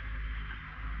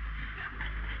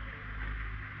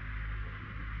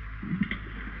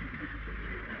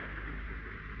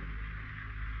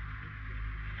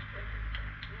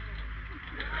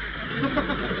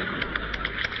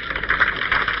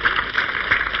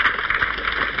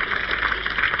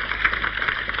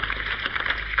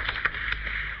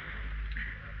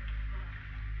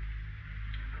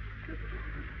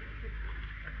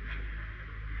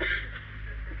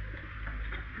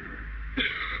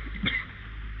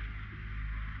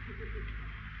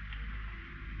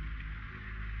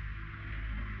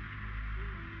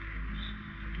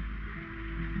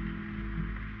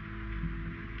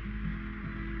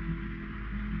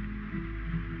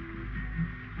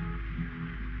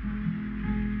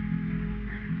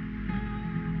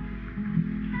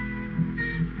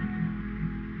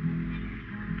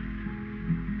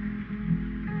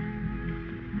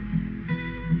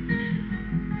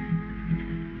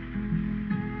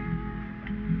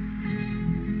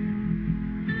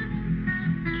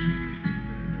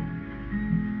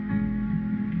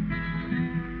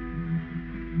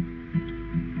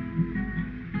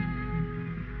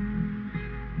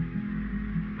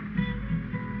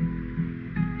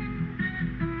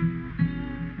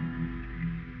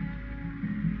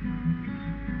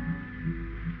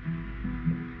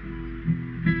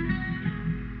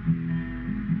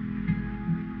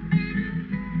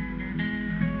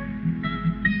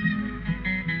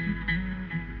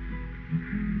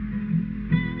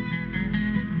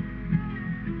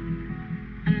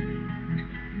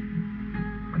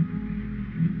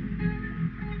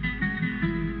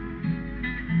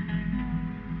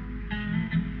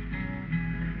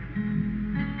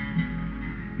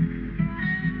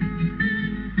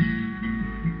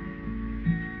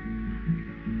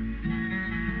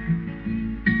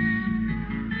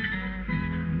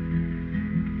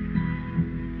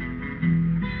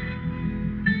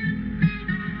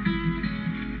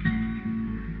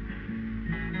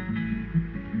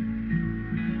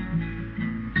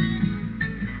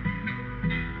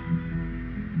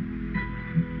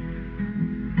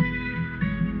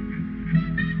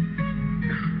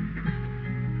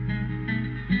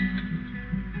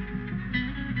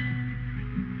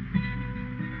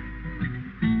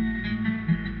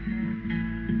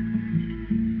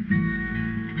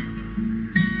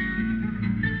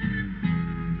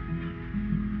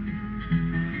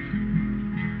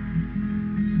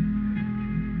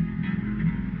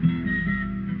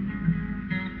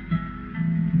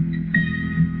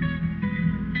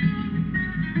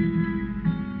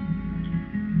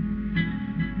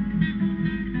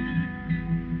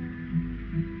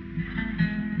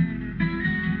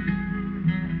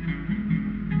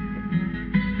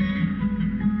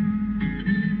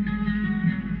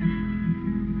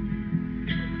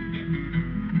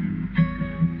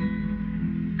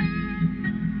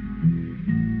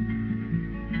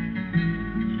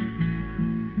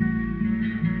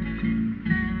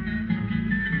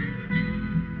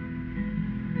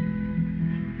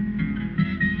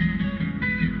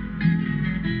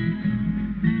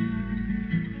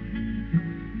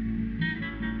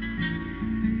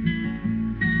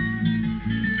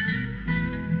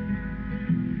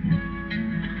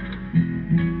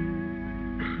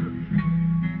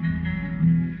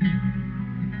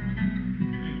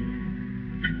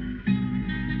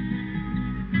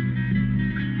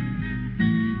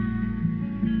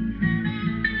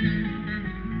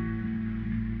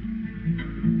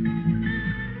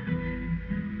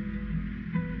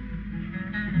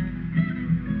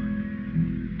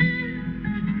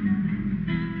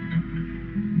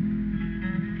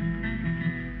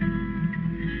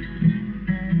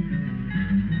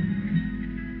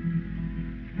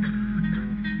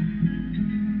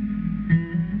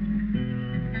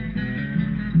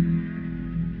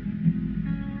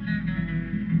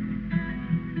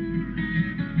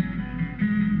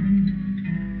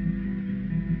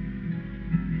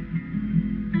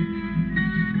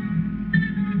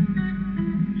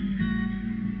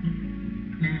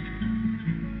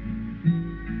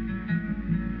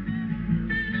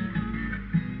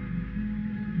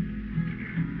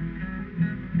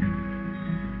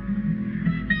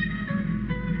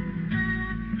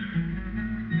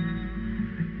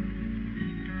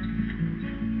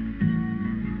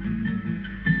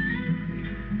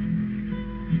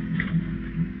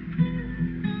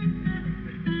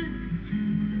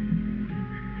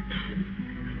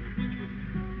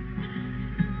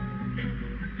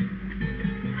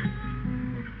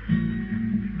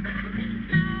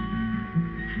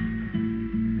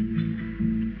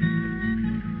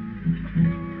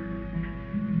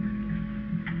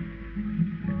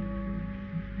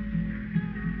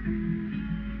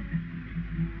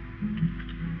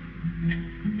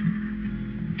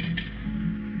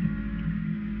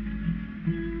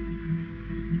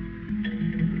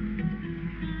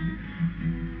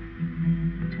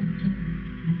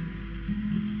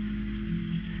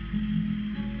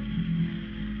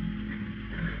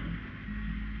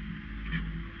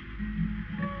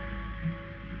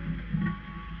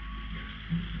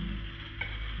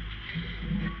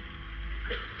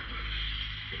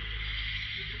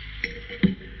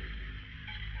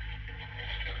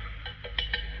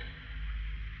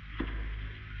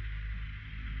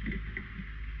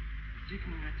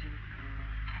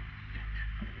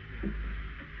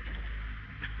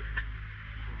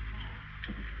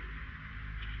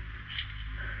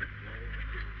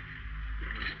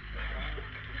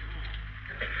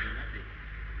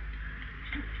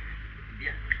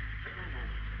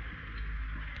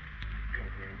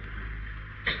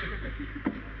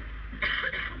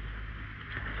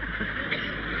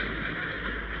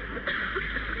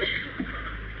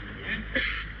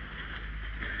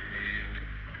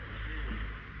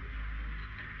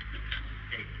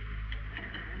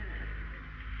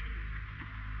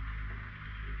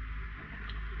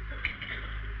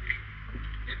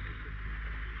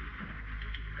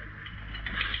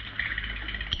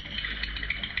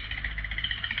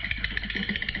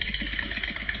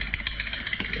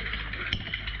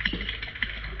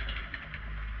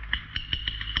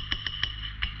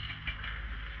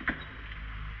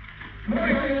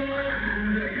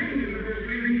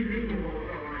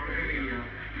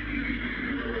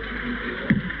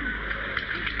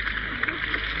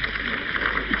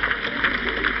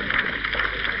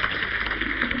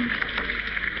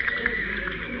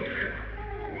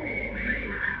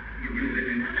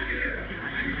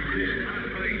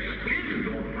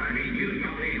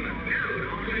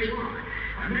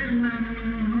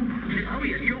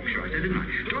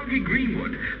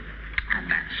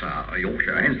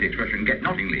 Yorkshire, hence the expression, get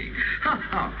nothingly. Ha,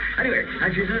 ha. Anyway,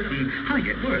 as she says, I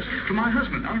get worse. For my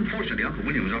husband, unfortunately, Uncle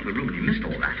William was off the room and he missed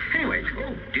all that. Anyway,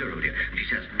 oh dear. And she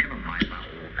says, never mind about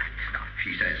all that stuff.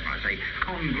 She says, I say,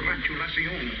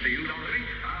 congratulations to you, Dorothy.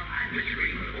 And Mr.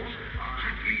 Green, of course.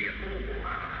 Actually,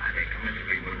 I think Mr.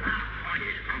 Greenwood, I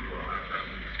did come for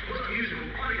what's the usual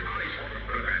quite high sort of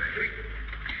program, actually.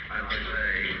 And I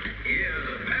say, here's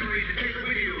a memory to take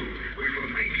with you, which will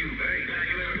make you very glad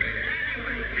you ever made it.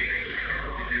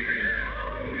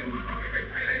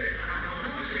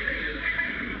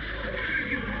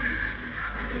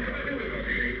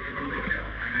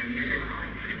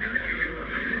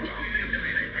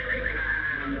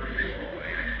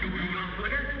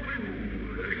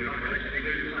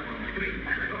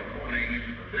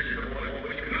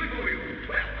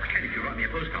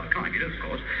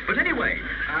 But anyway,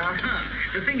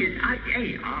 the thing is,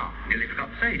 nearly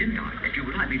forgot to say, didn't I, that you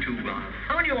would like me to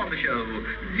phone you on the show,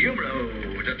 numero,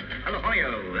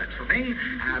 telefonio, that's the thing.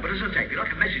 But as I say, if you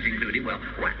like a message included, well,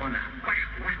 whack one off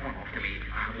to me,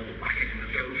 I will whack it in the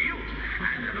show to you.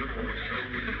 And of course,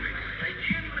 say,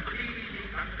 Jim, good evening,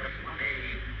 that's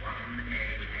 1A.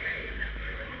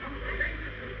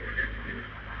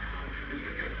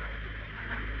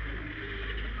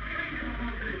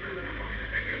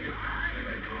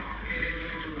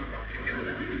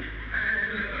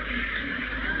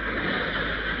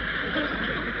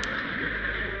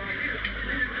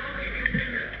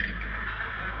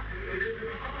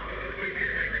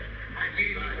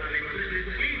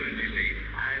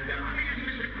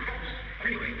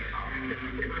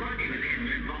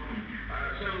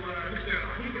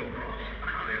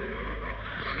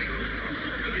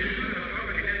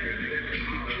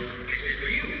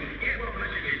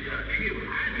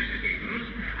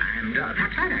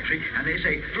 That's right, actually. And they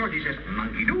say, Dorothy says,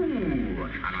 monkey-doo.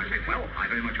 And I say, well, I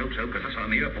very much hope so, because that's what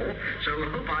I'm here for. So I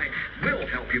hope I will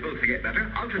help you both to get better.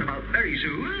 Out and about very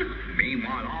soon.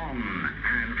 Meanwhile on.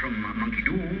 And from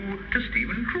monkey-doo to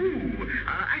Stephen Crew.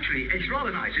 Actually, it's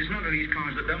rather nice. It's none of these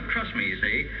cars that don't trust me, you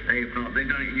see. They've done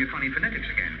it in your funny phonetics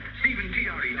again. Stephen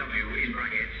T-R-E-W in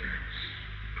brackets.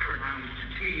 Pronounced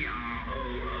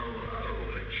T-R-O-O-O,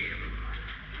 Jim.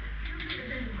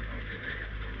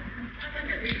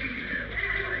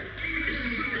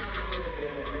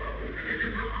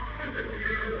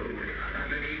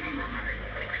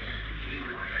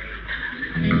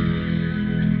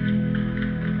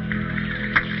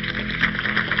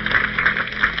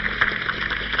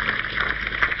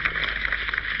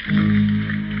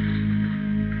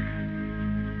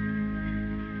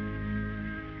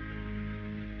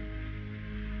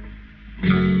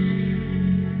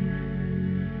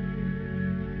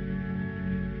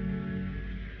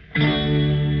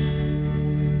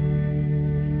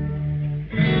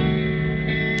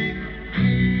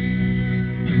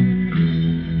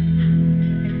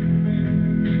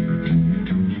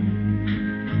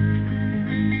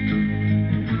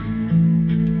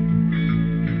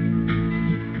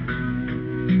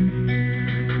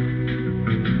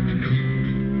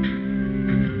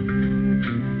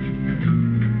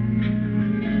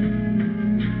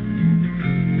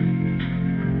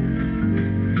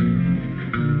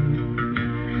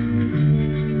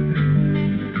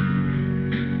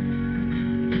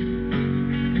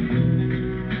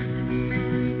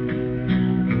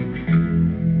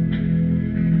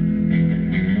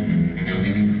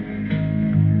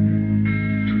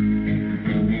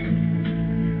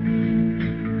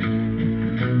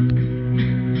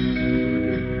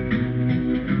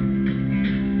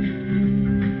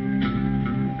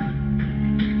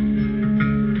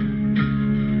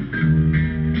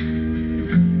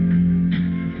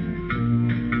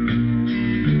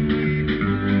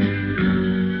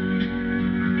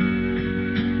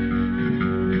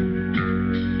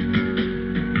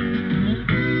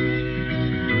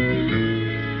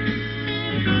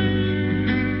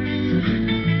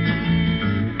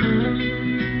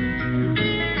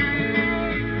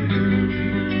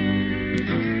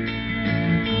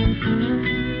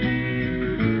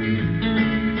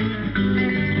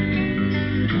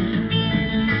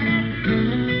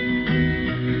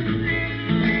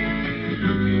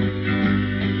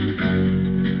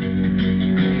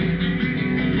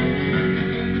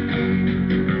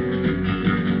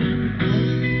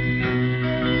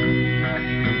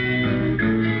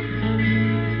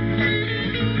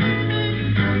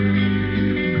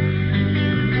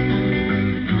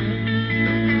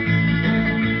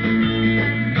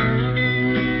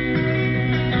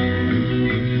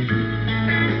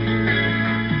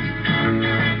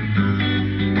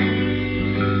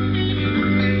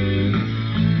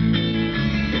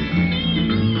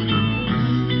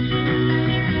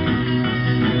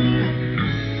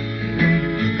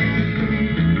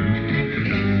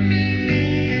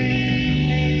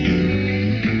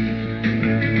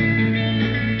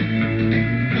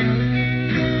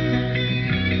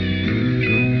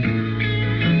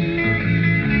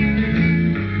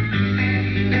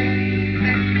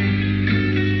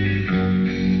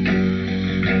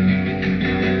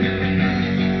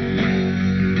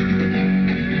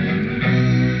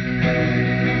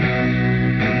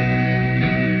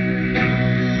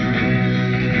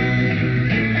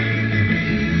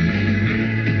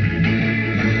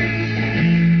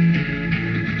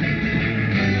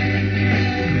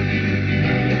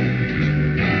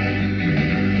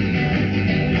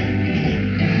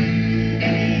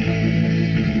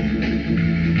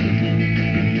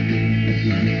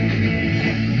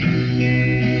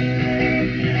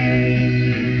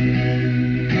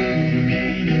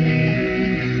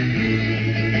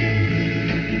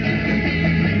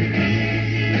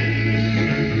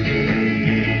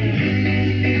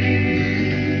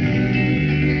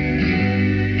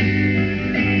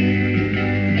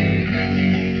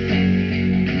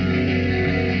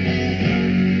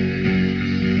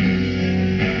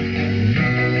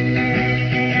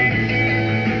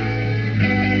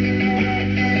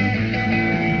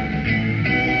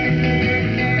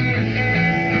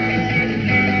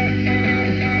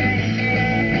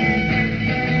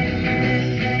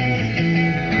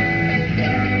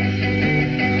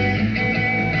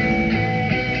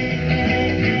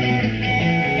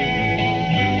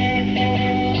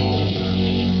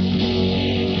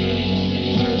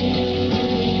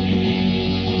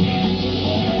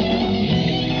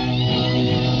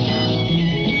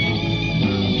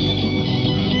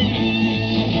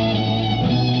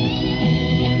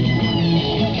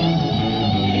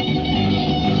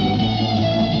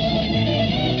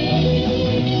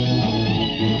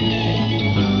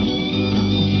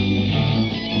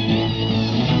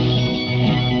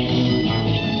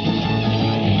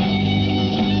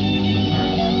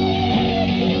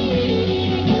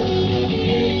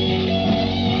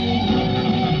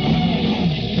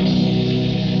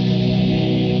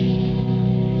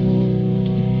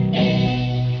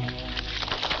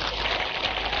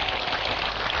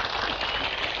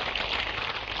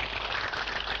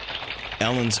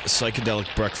 Alan's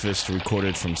Psychedelic Breakfast,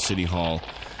 recorded from City Hall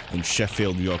in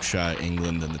Sheffield, Yorkshire,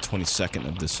 England, on the 22nd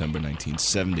of December,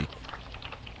 1970.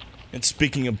 And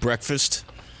speaking of breakfast,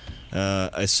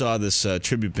 I saw this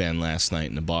tribute band last night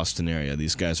in the Boston area.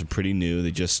 These guys are pretty new.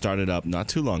 They just started up not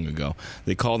too long ago.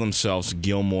 They call themselves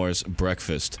Gilmore's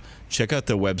Breakfast. Check out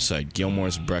their website,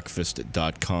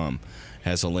 gilmoresbreakfast.com.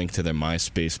 Has a link to their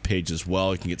MySpace page as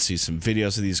well. You can see some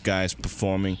videos of these guys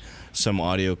performing, some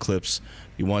audio clips.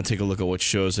 You want to take a look at what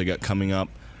shows they got coming up,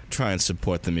 try and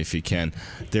support them if you can.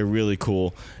 They're really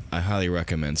cool. I highly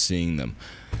recommend seeing them.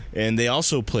 And they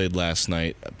also played last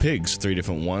night Pigs, 3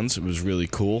 different ones. It was really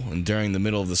cool. And during the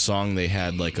middle of the song, they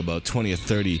had like about 20 or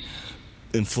 30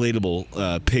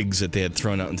 inflatable pigs that they had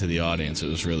thrown out into the audience. It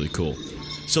was really cool.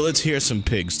 So let's hear some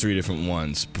Pigs, 3 different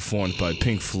ones, performed by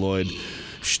Pink Floyd,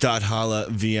 Stadthalle,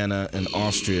 Vienna, and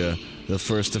Austria, the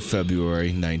 1st of February,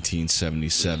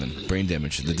 1977. Brain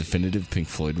Damage, the definitive Pink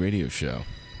Floyd radio show.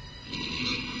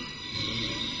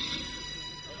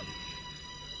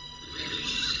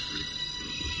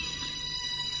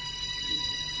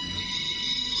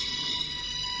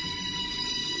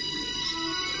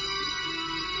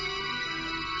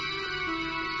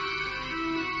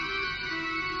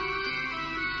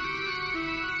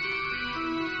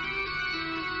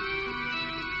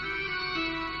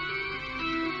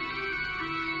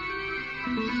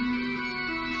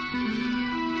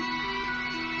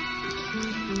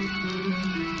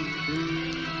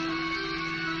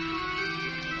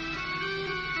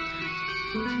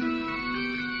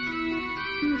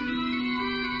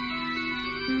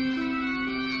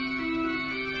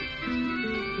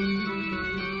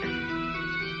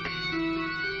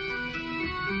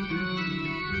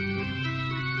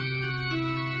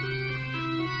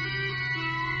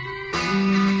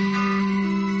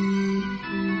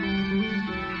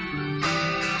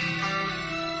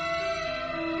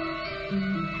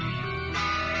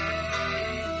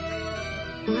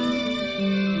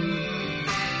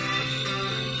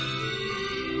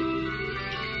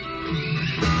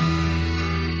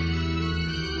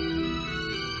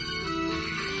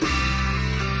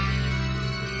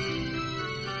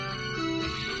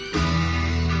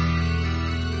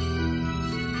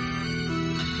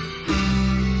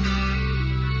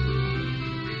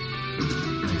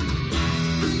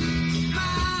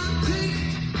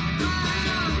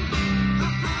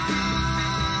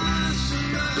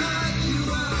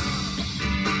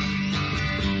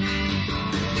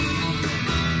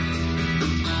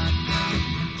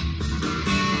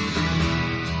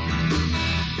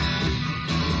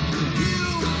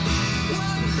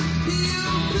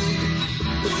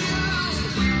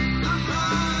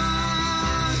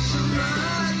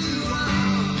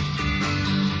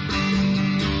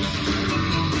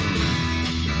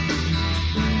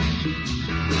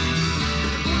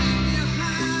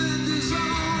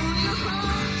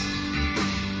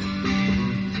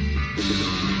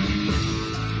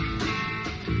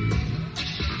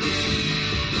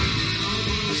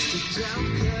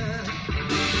 Yeah.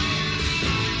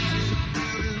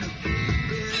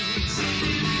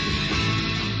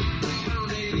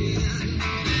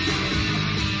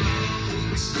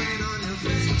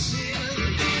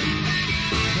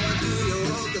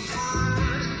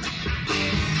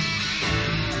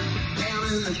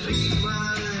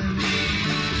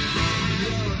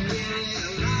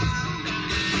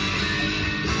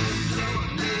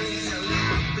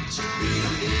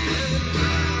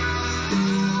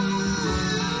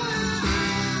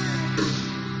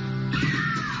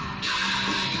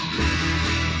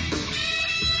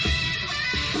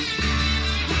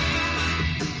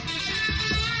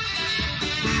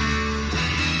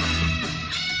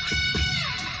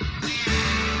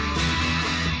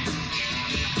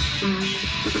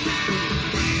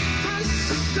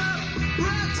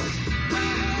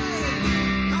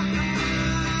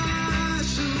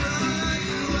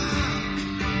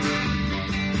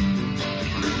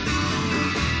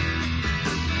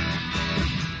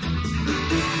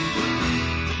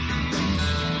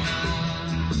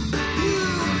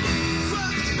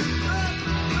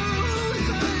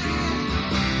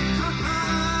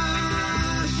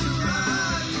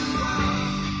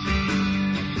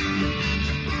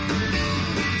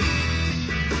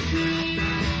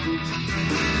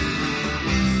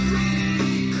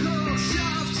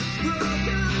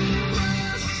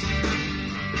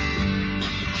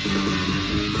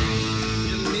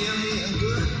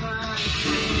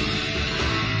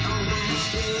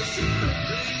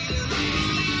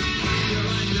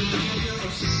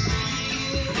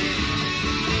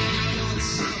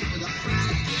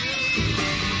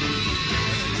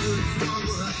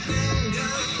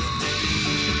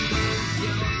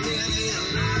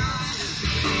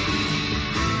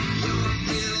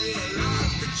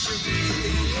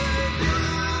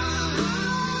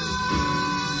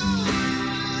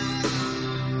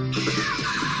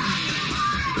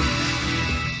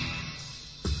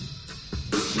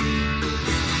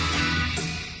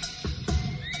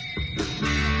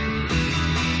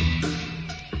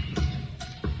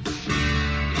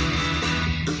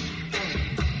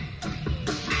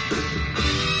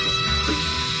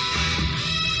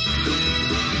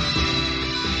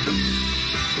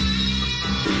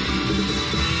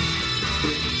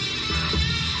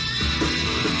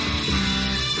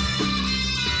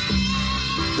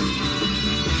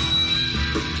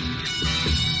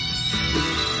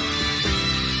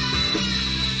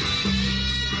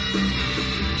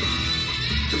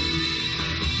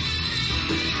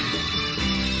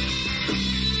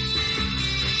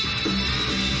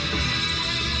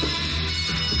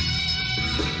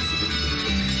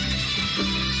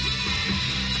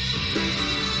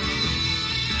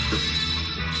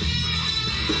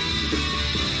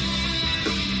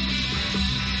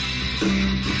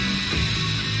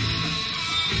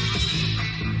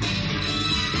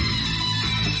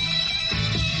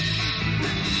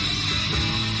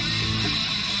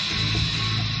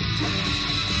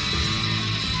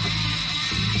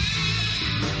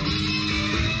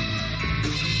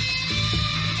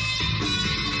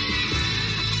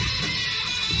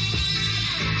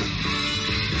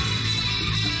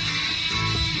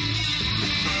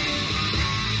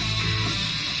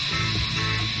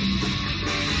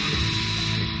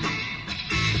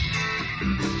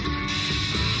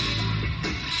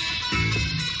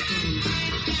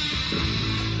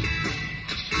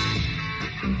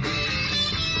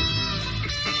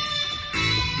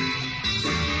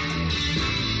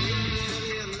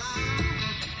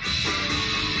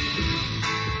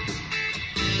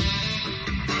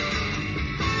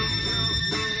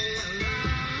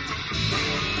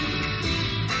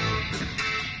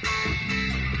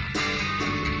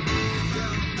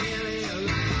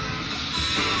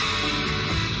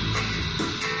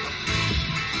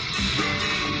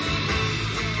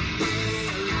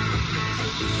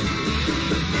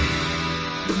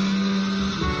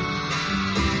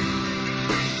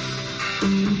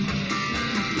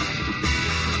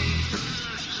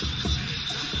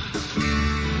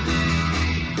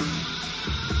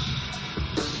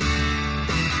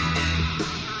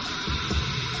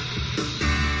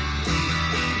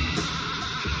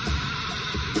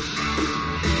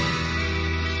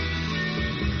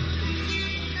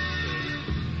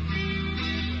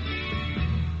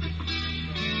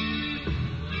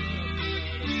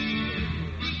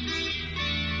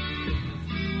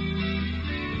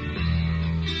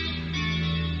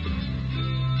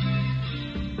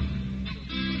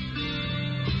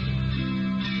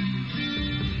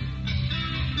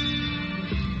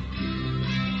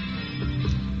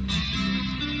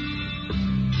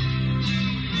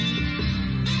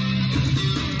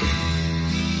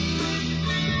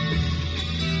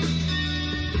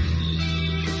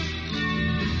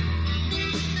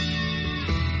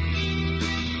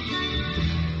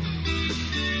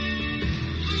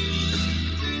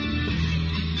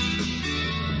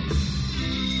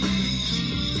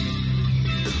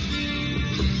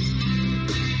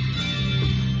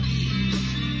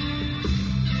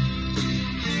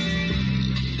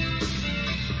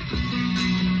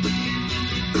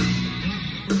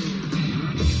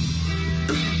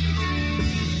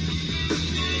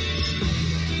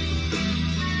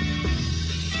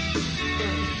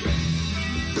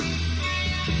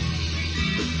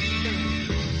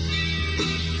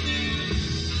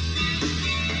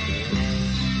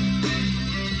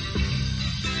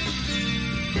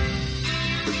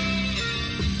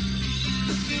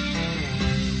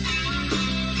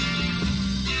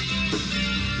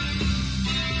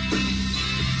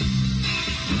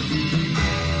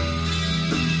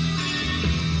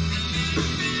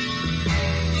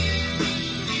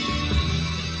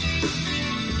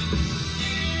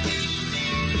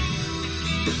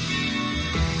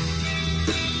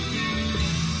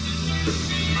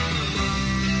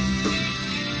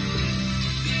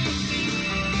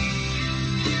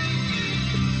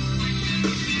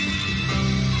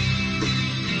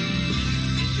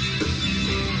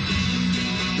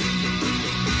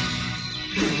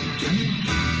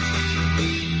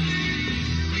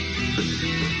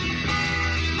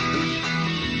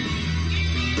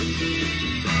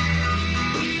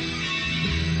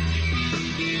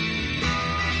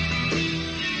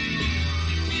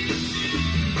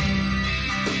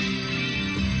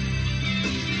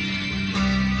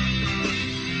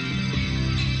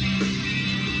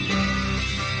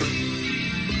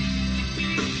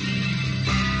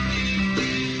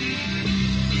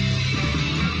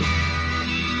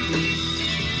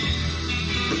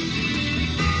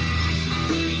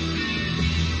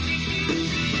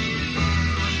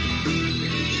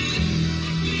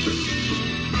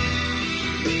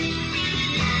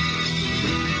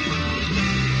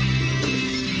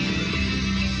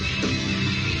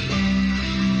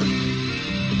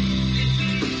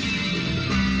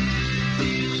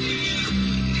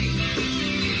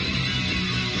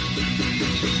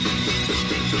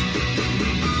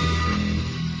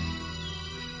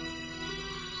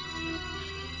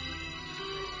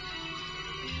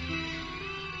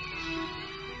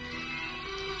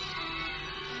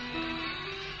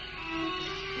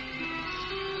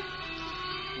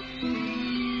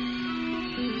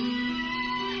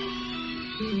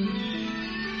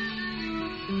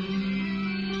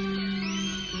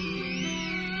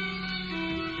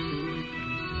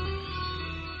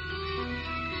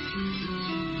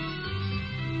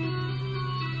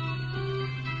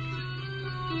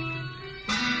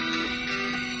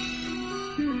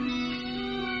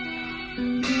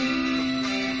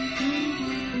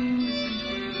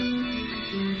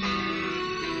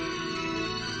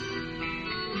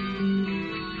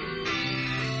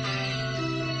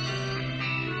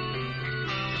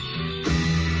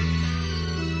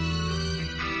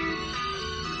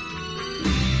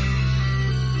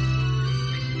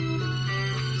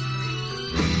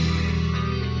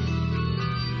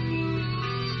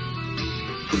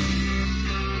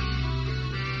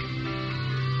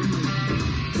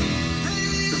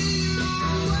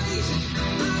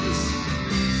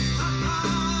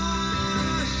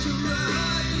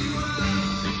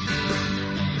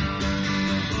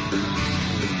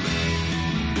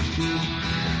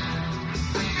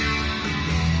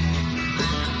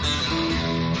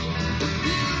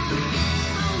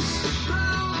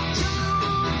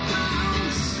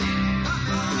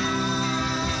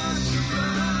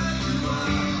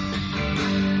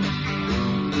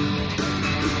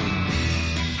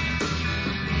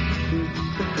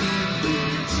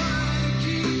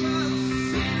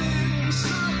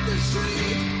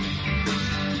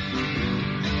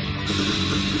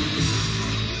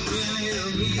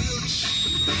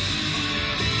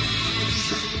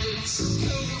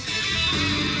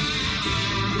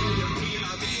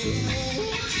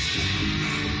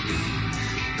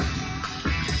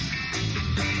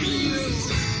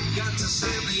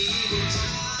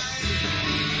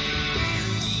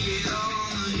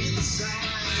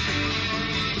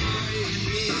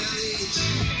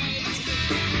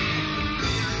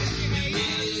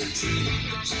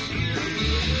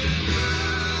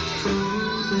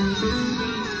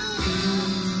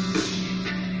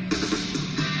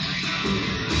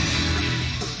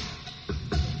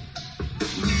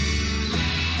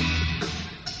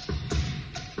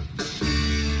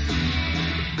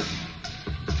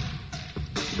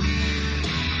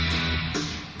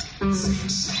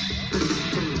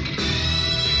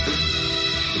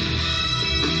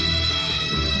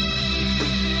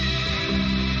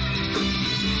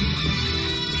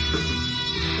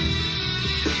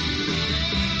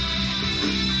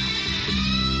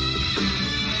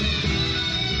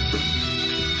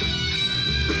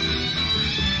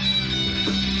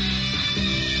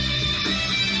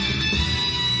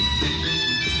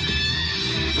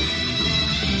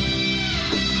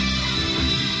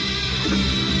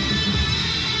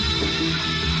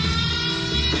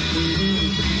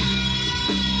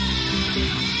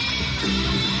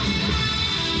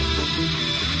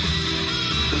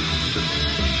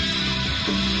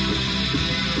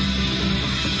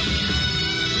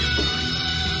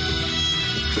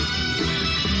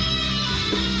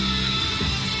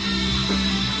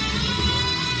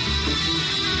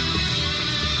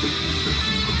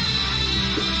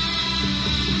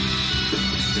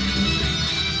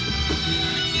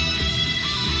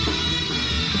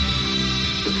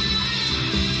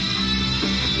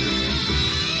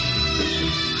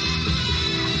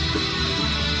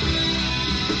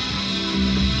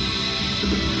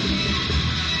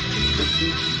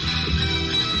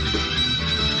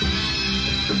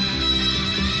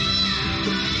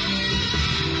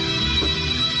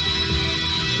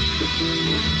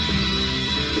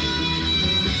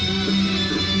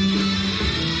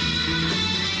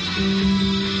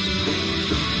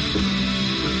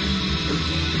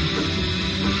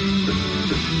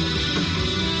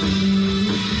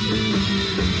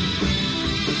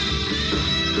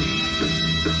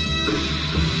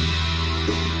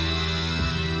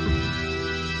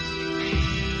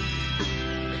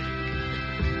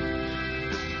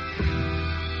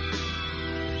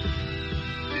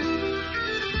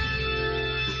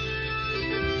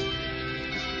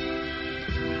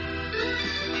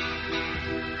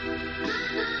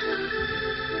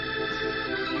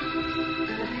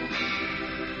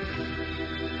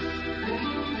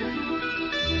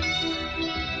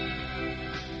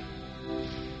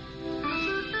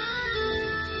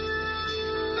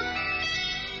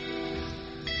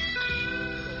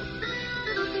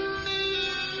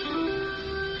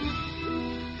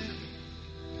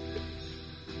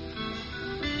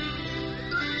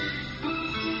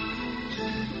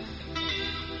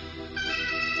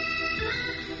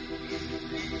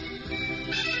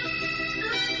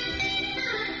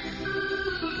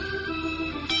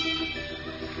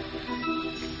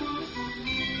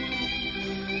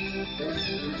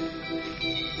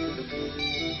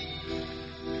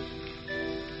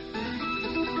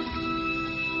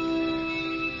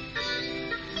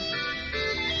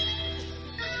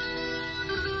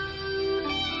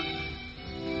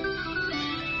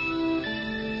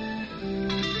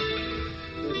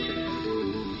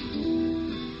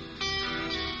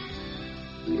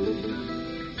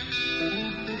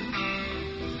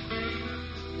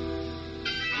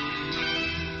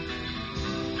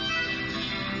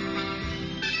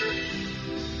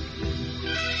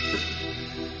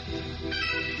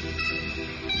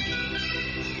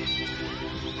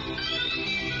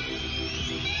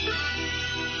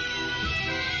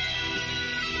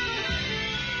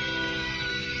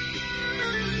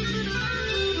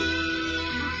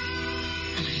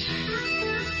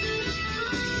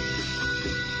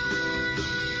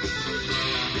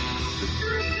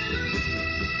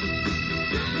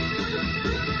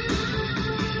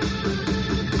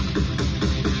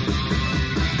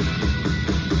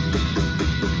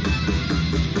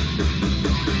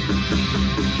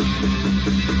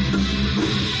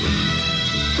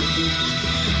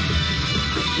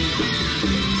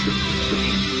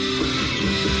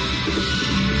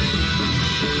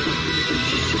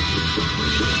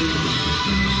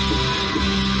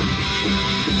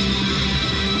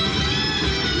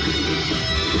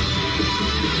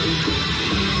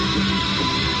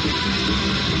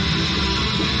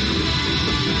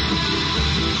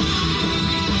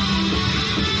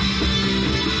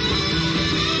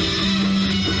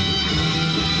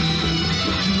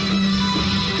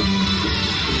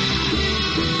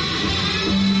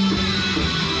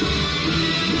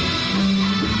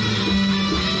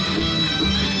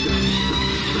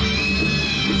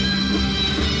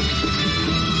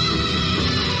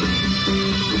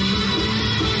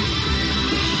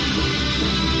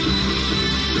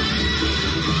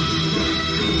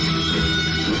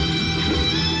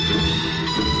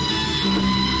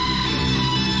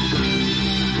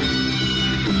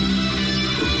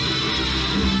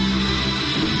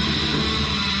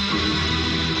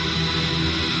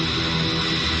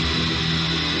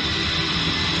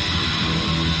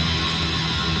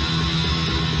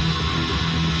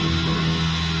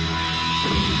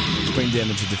 Brain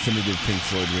Damage, a definitive Pink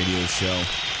Floyd radio show.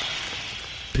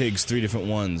 Pigs, 3 different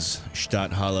ones.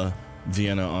 Stadthalle,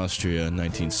 Vienna, Austria,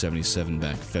 1977,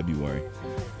 back February.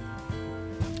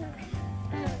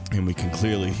 And we can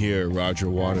clearly hear Roger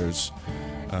Waters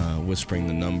whispering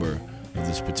the number of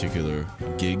this particular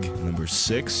gig, number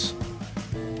 6.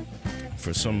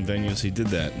 For some venues he did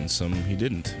that, and some he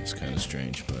didn't. It's kind of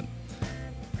strange, but...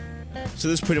 So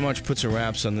this pretty much puts a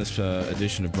wraps on this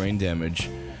edition of Brain Damage.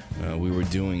 We were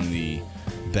doing the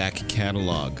back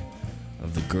catalog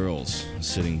of the girls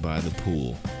sitting by the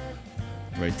pool.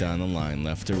 Right down the line,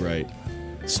 left to right.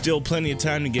 Still plenty of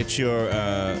time to get your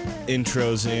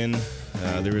intros in.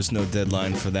 There is no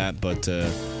deadline for that, but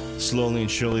slowly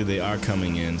and surely they are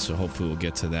coming in, so hopefully we'll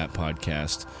get to that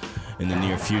podcast in the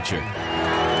near future.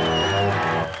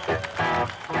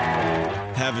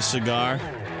 Have a Cigar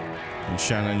and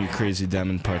Shine On You Crazy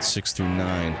Diamond Parts 6 through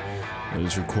 9. It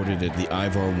was recorded at the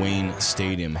Ivor Wayne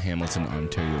Stadium, Hamilton,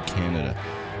 Ontario, Canada,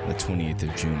 the 28th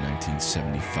of June,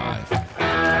 1975.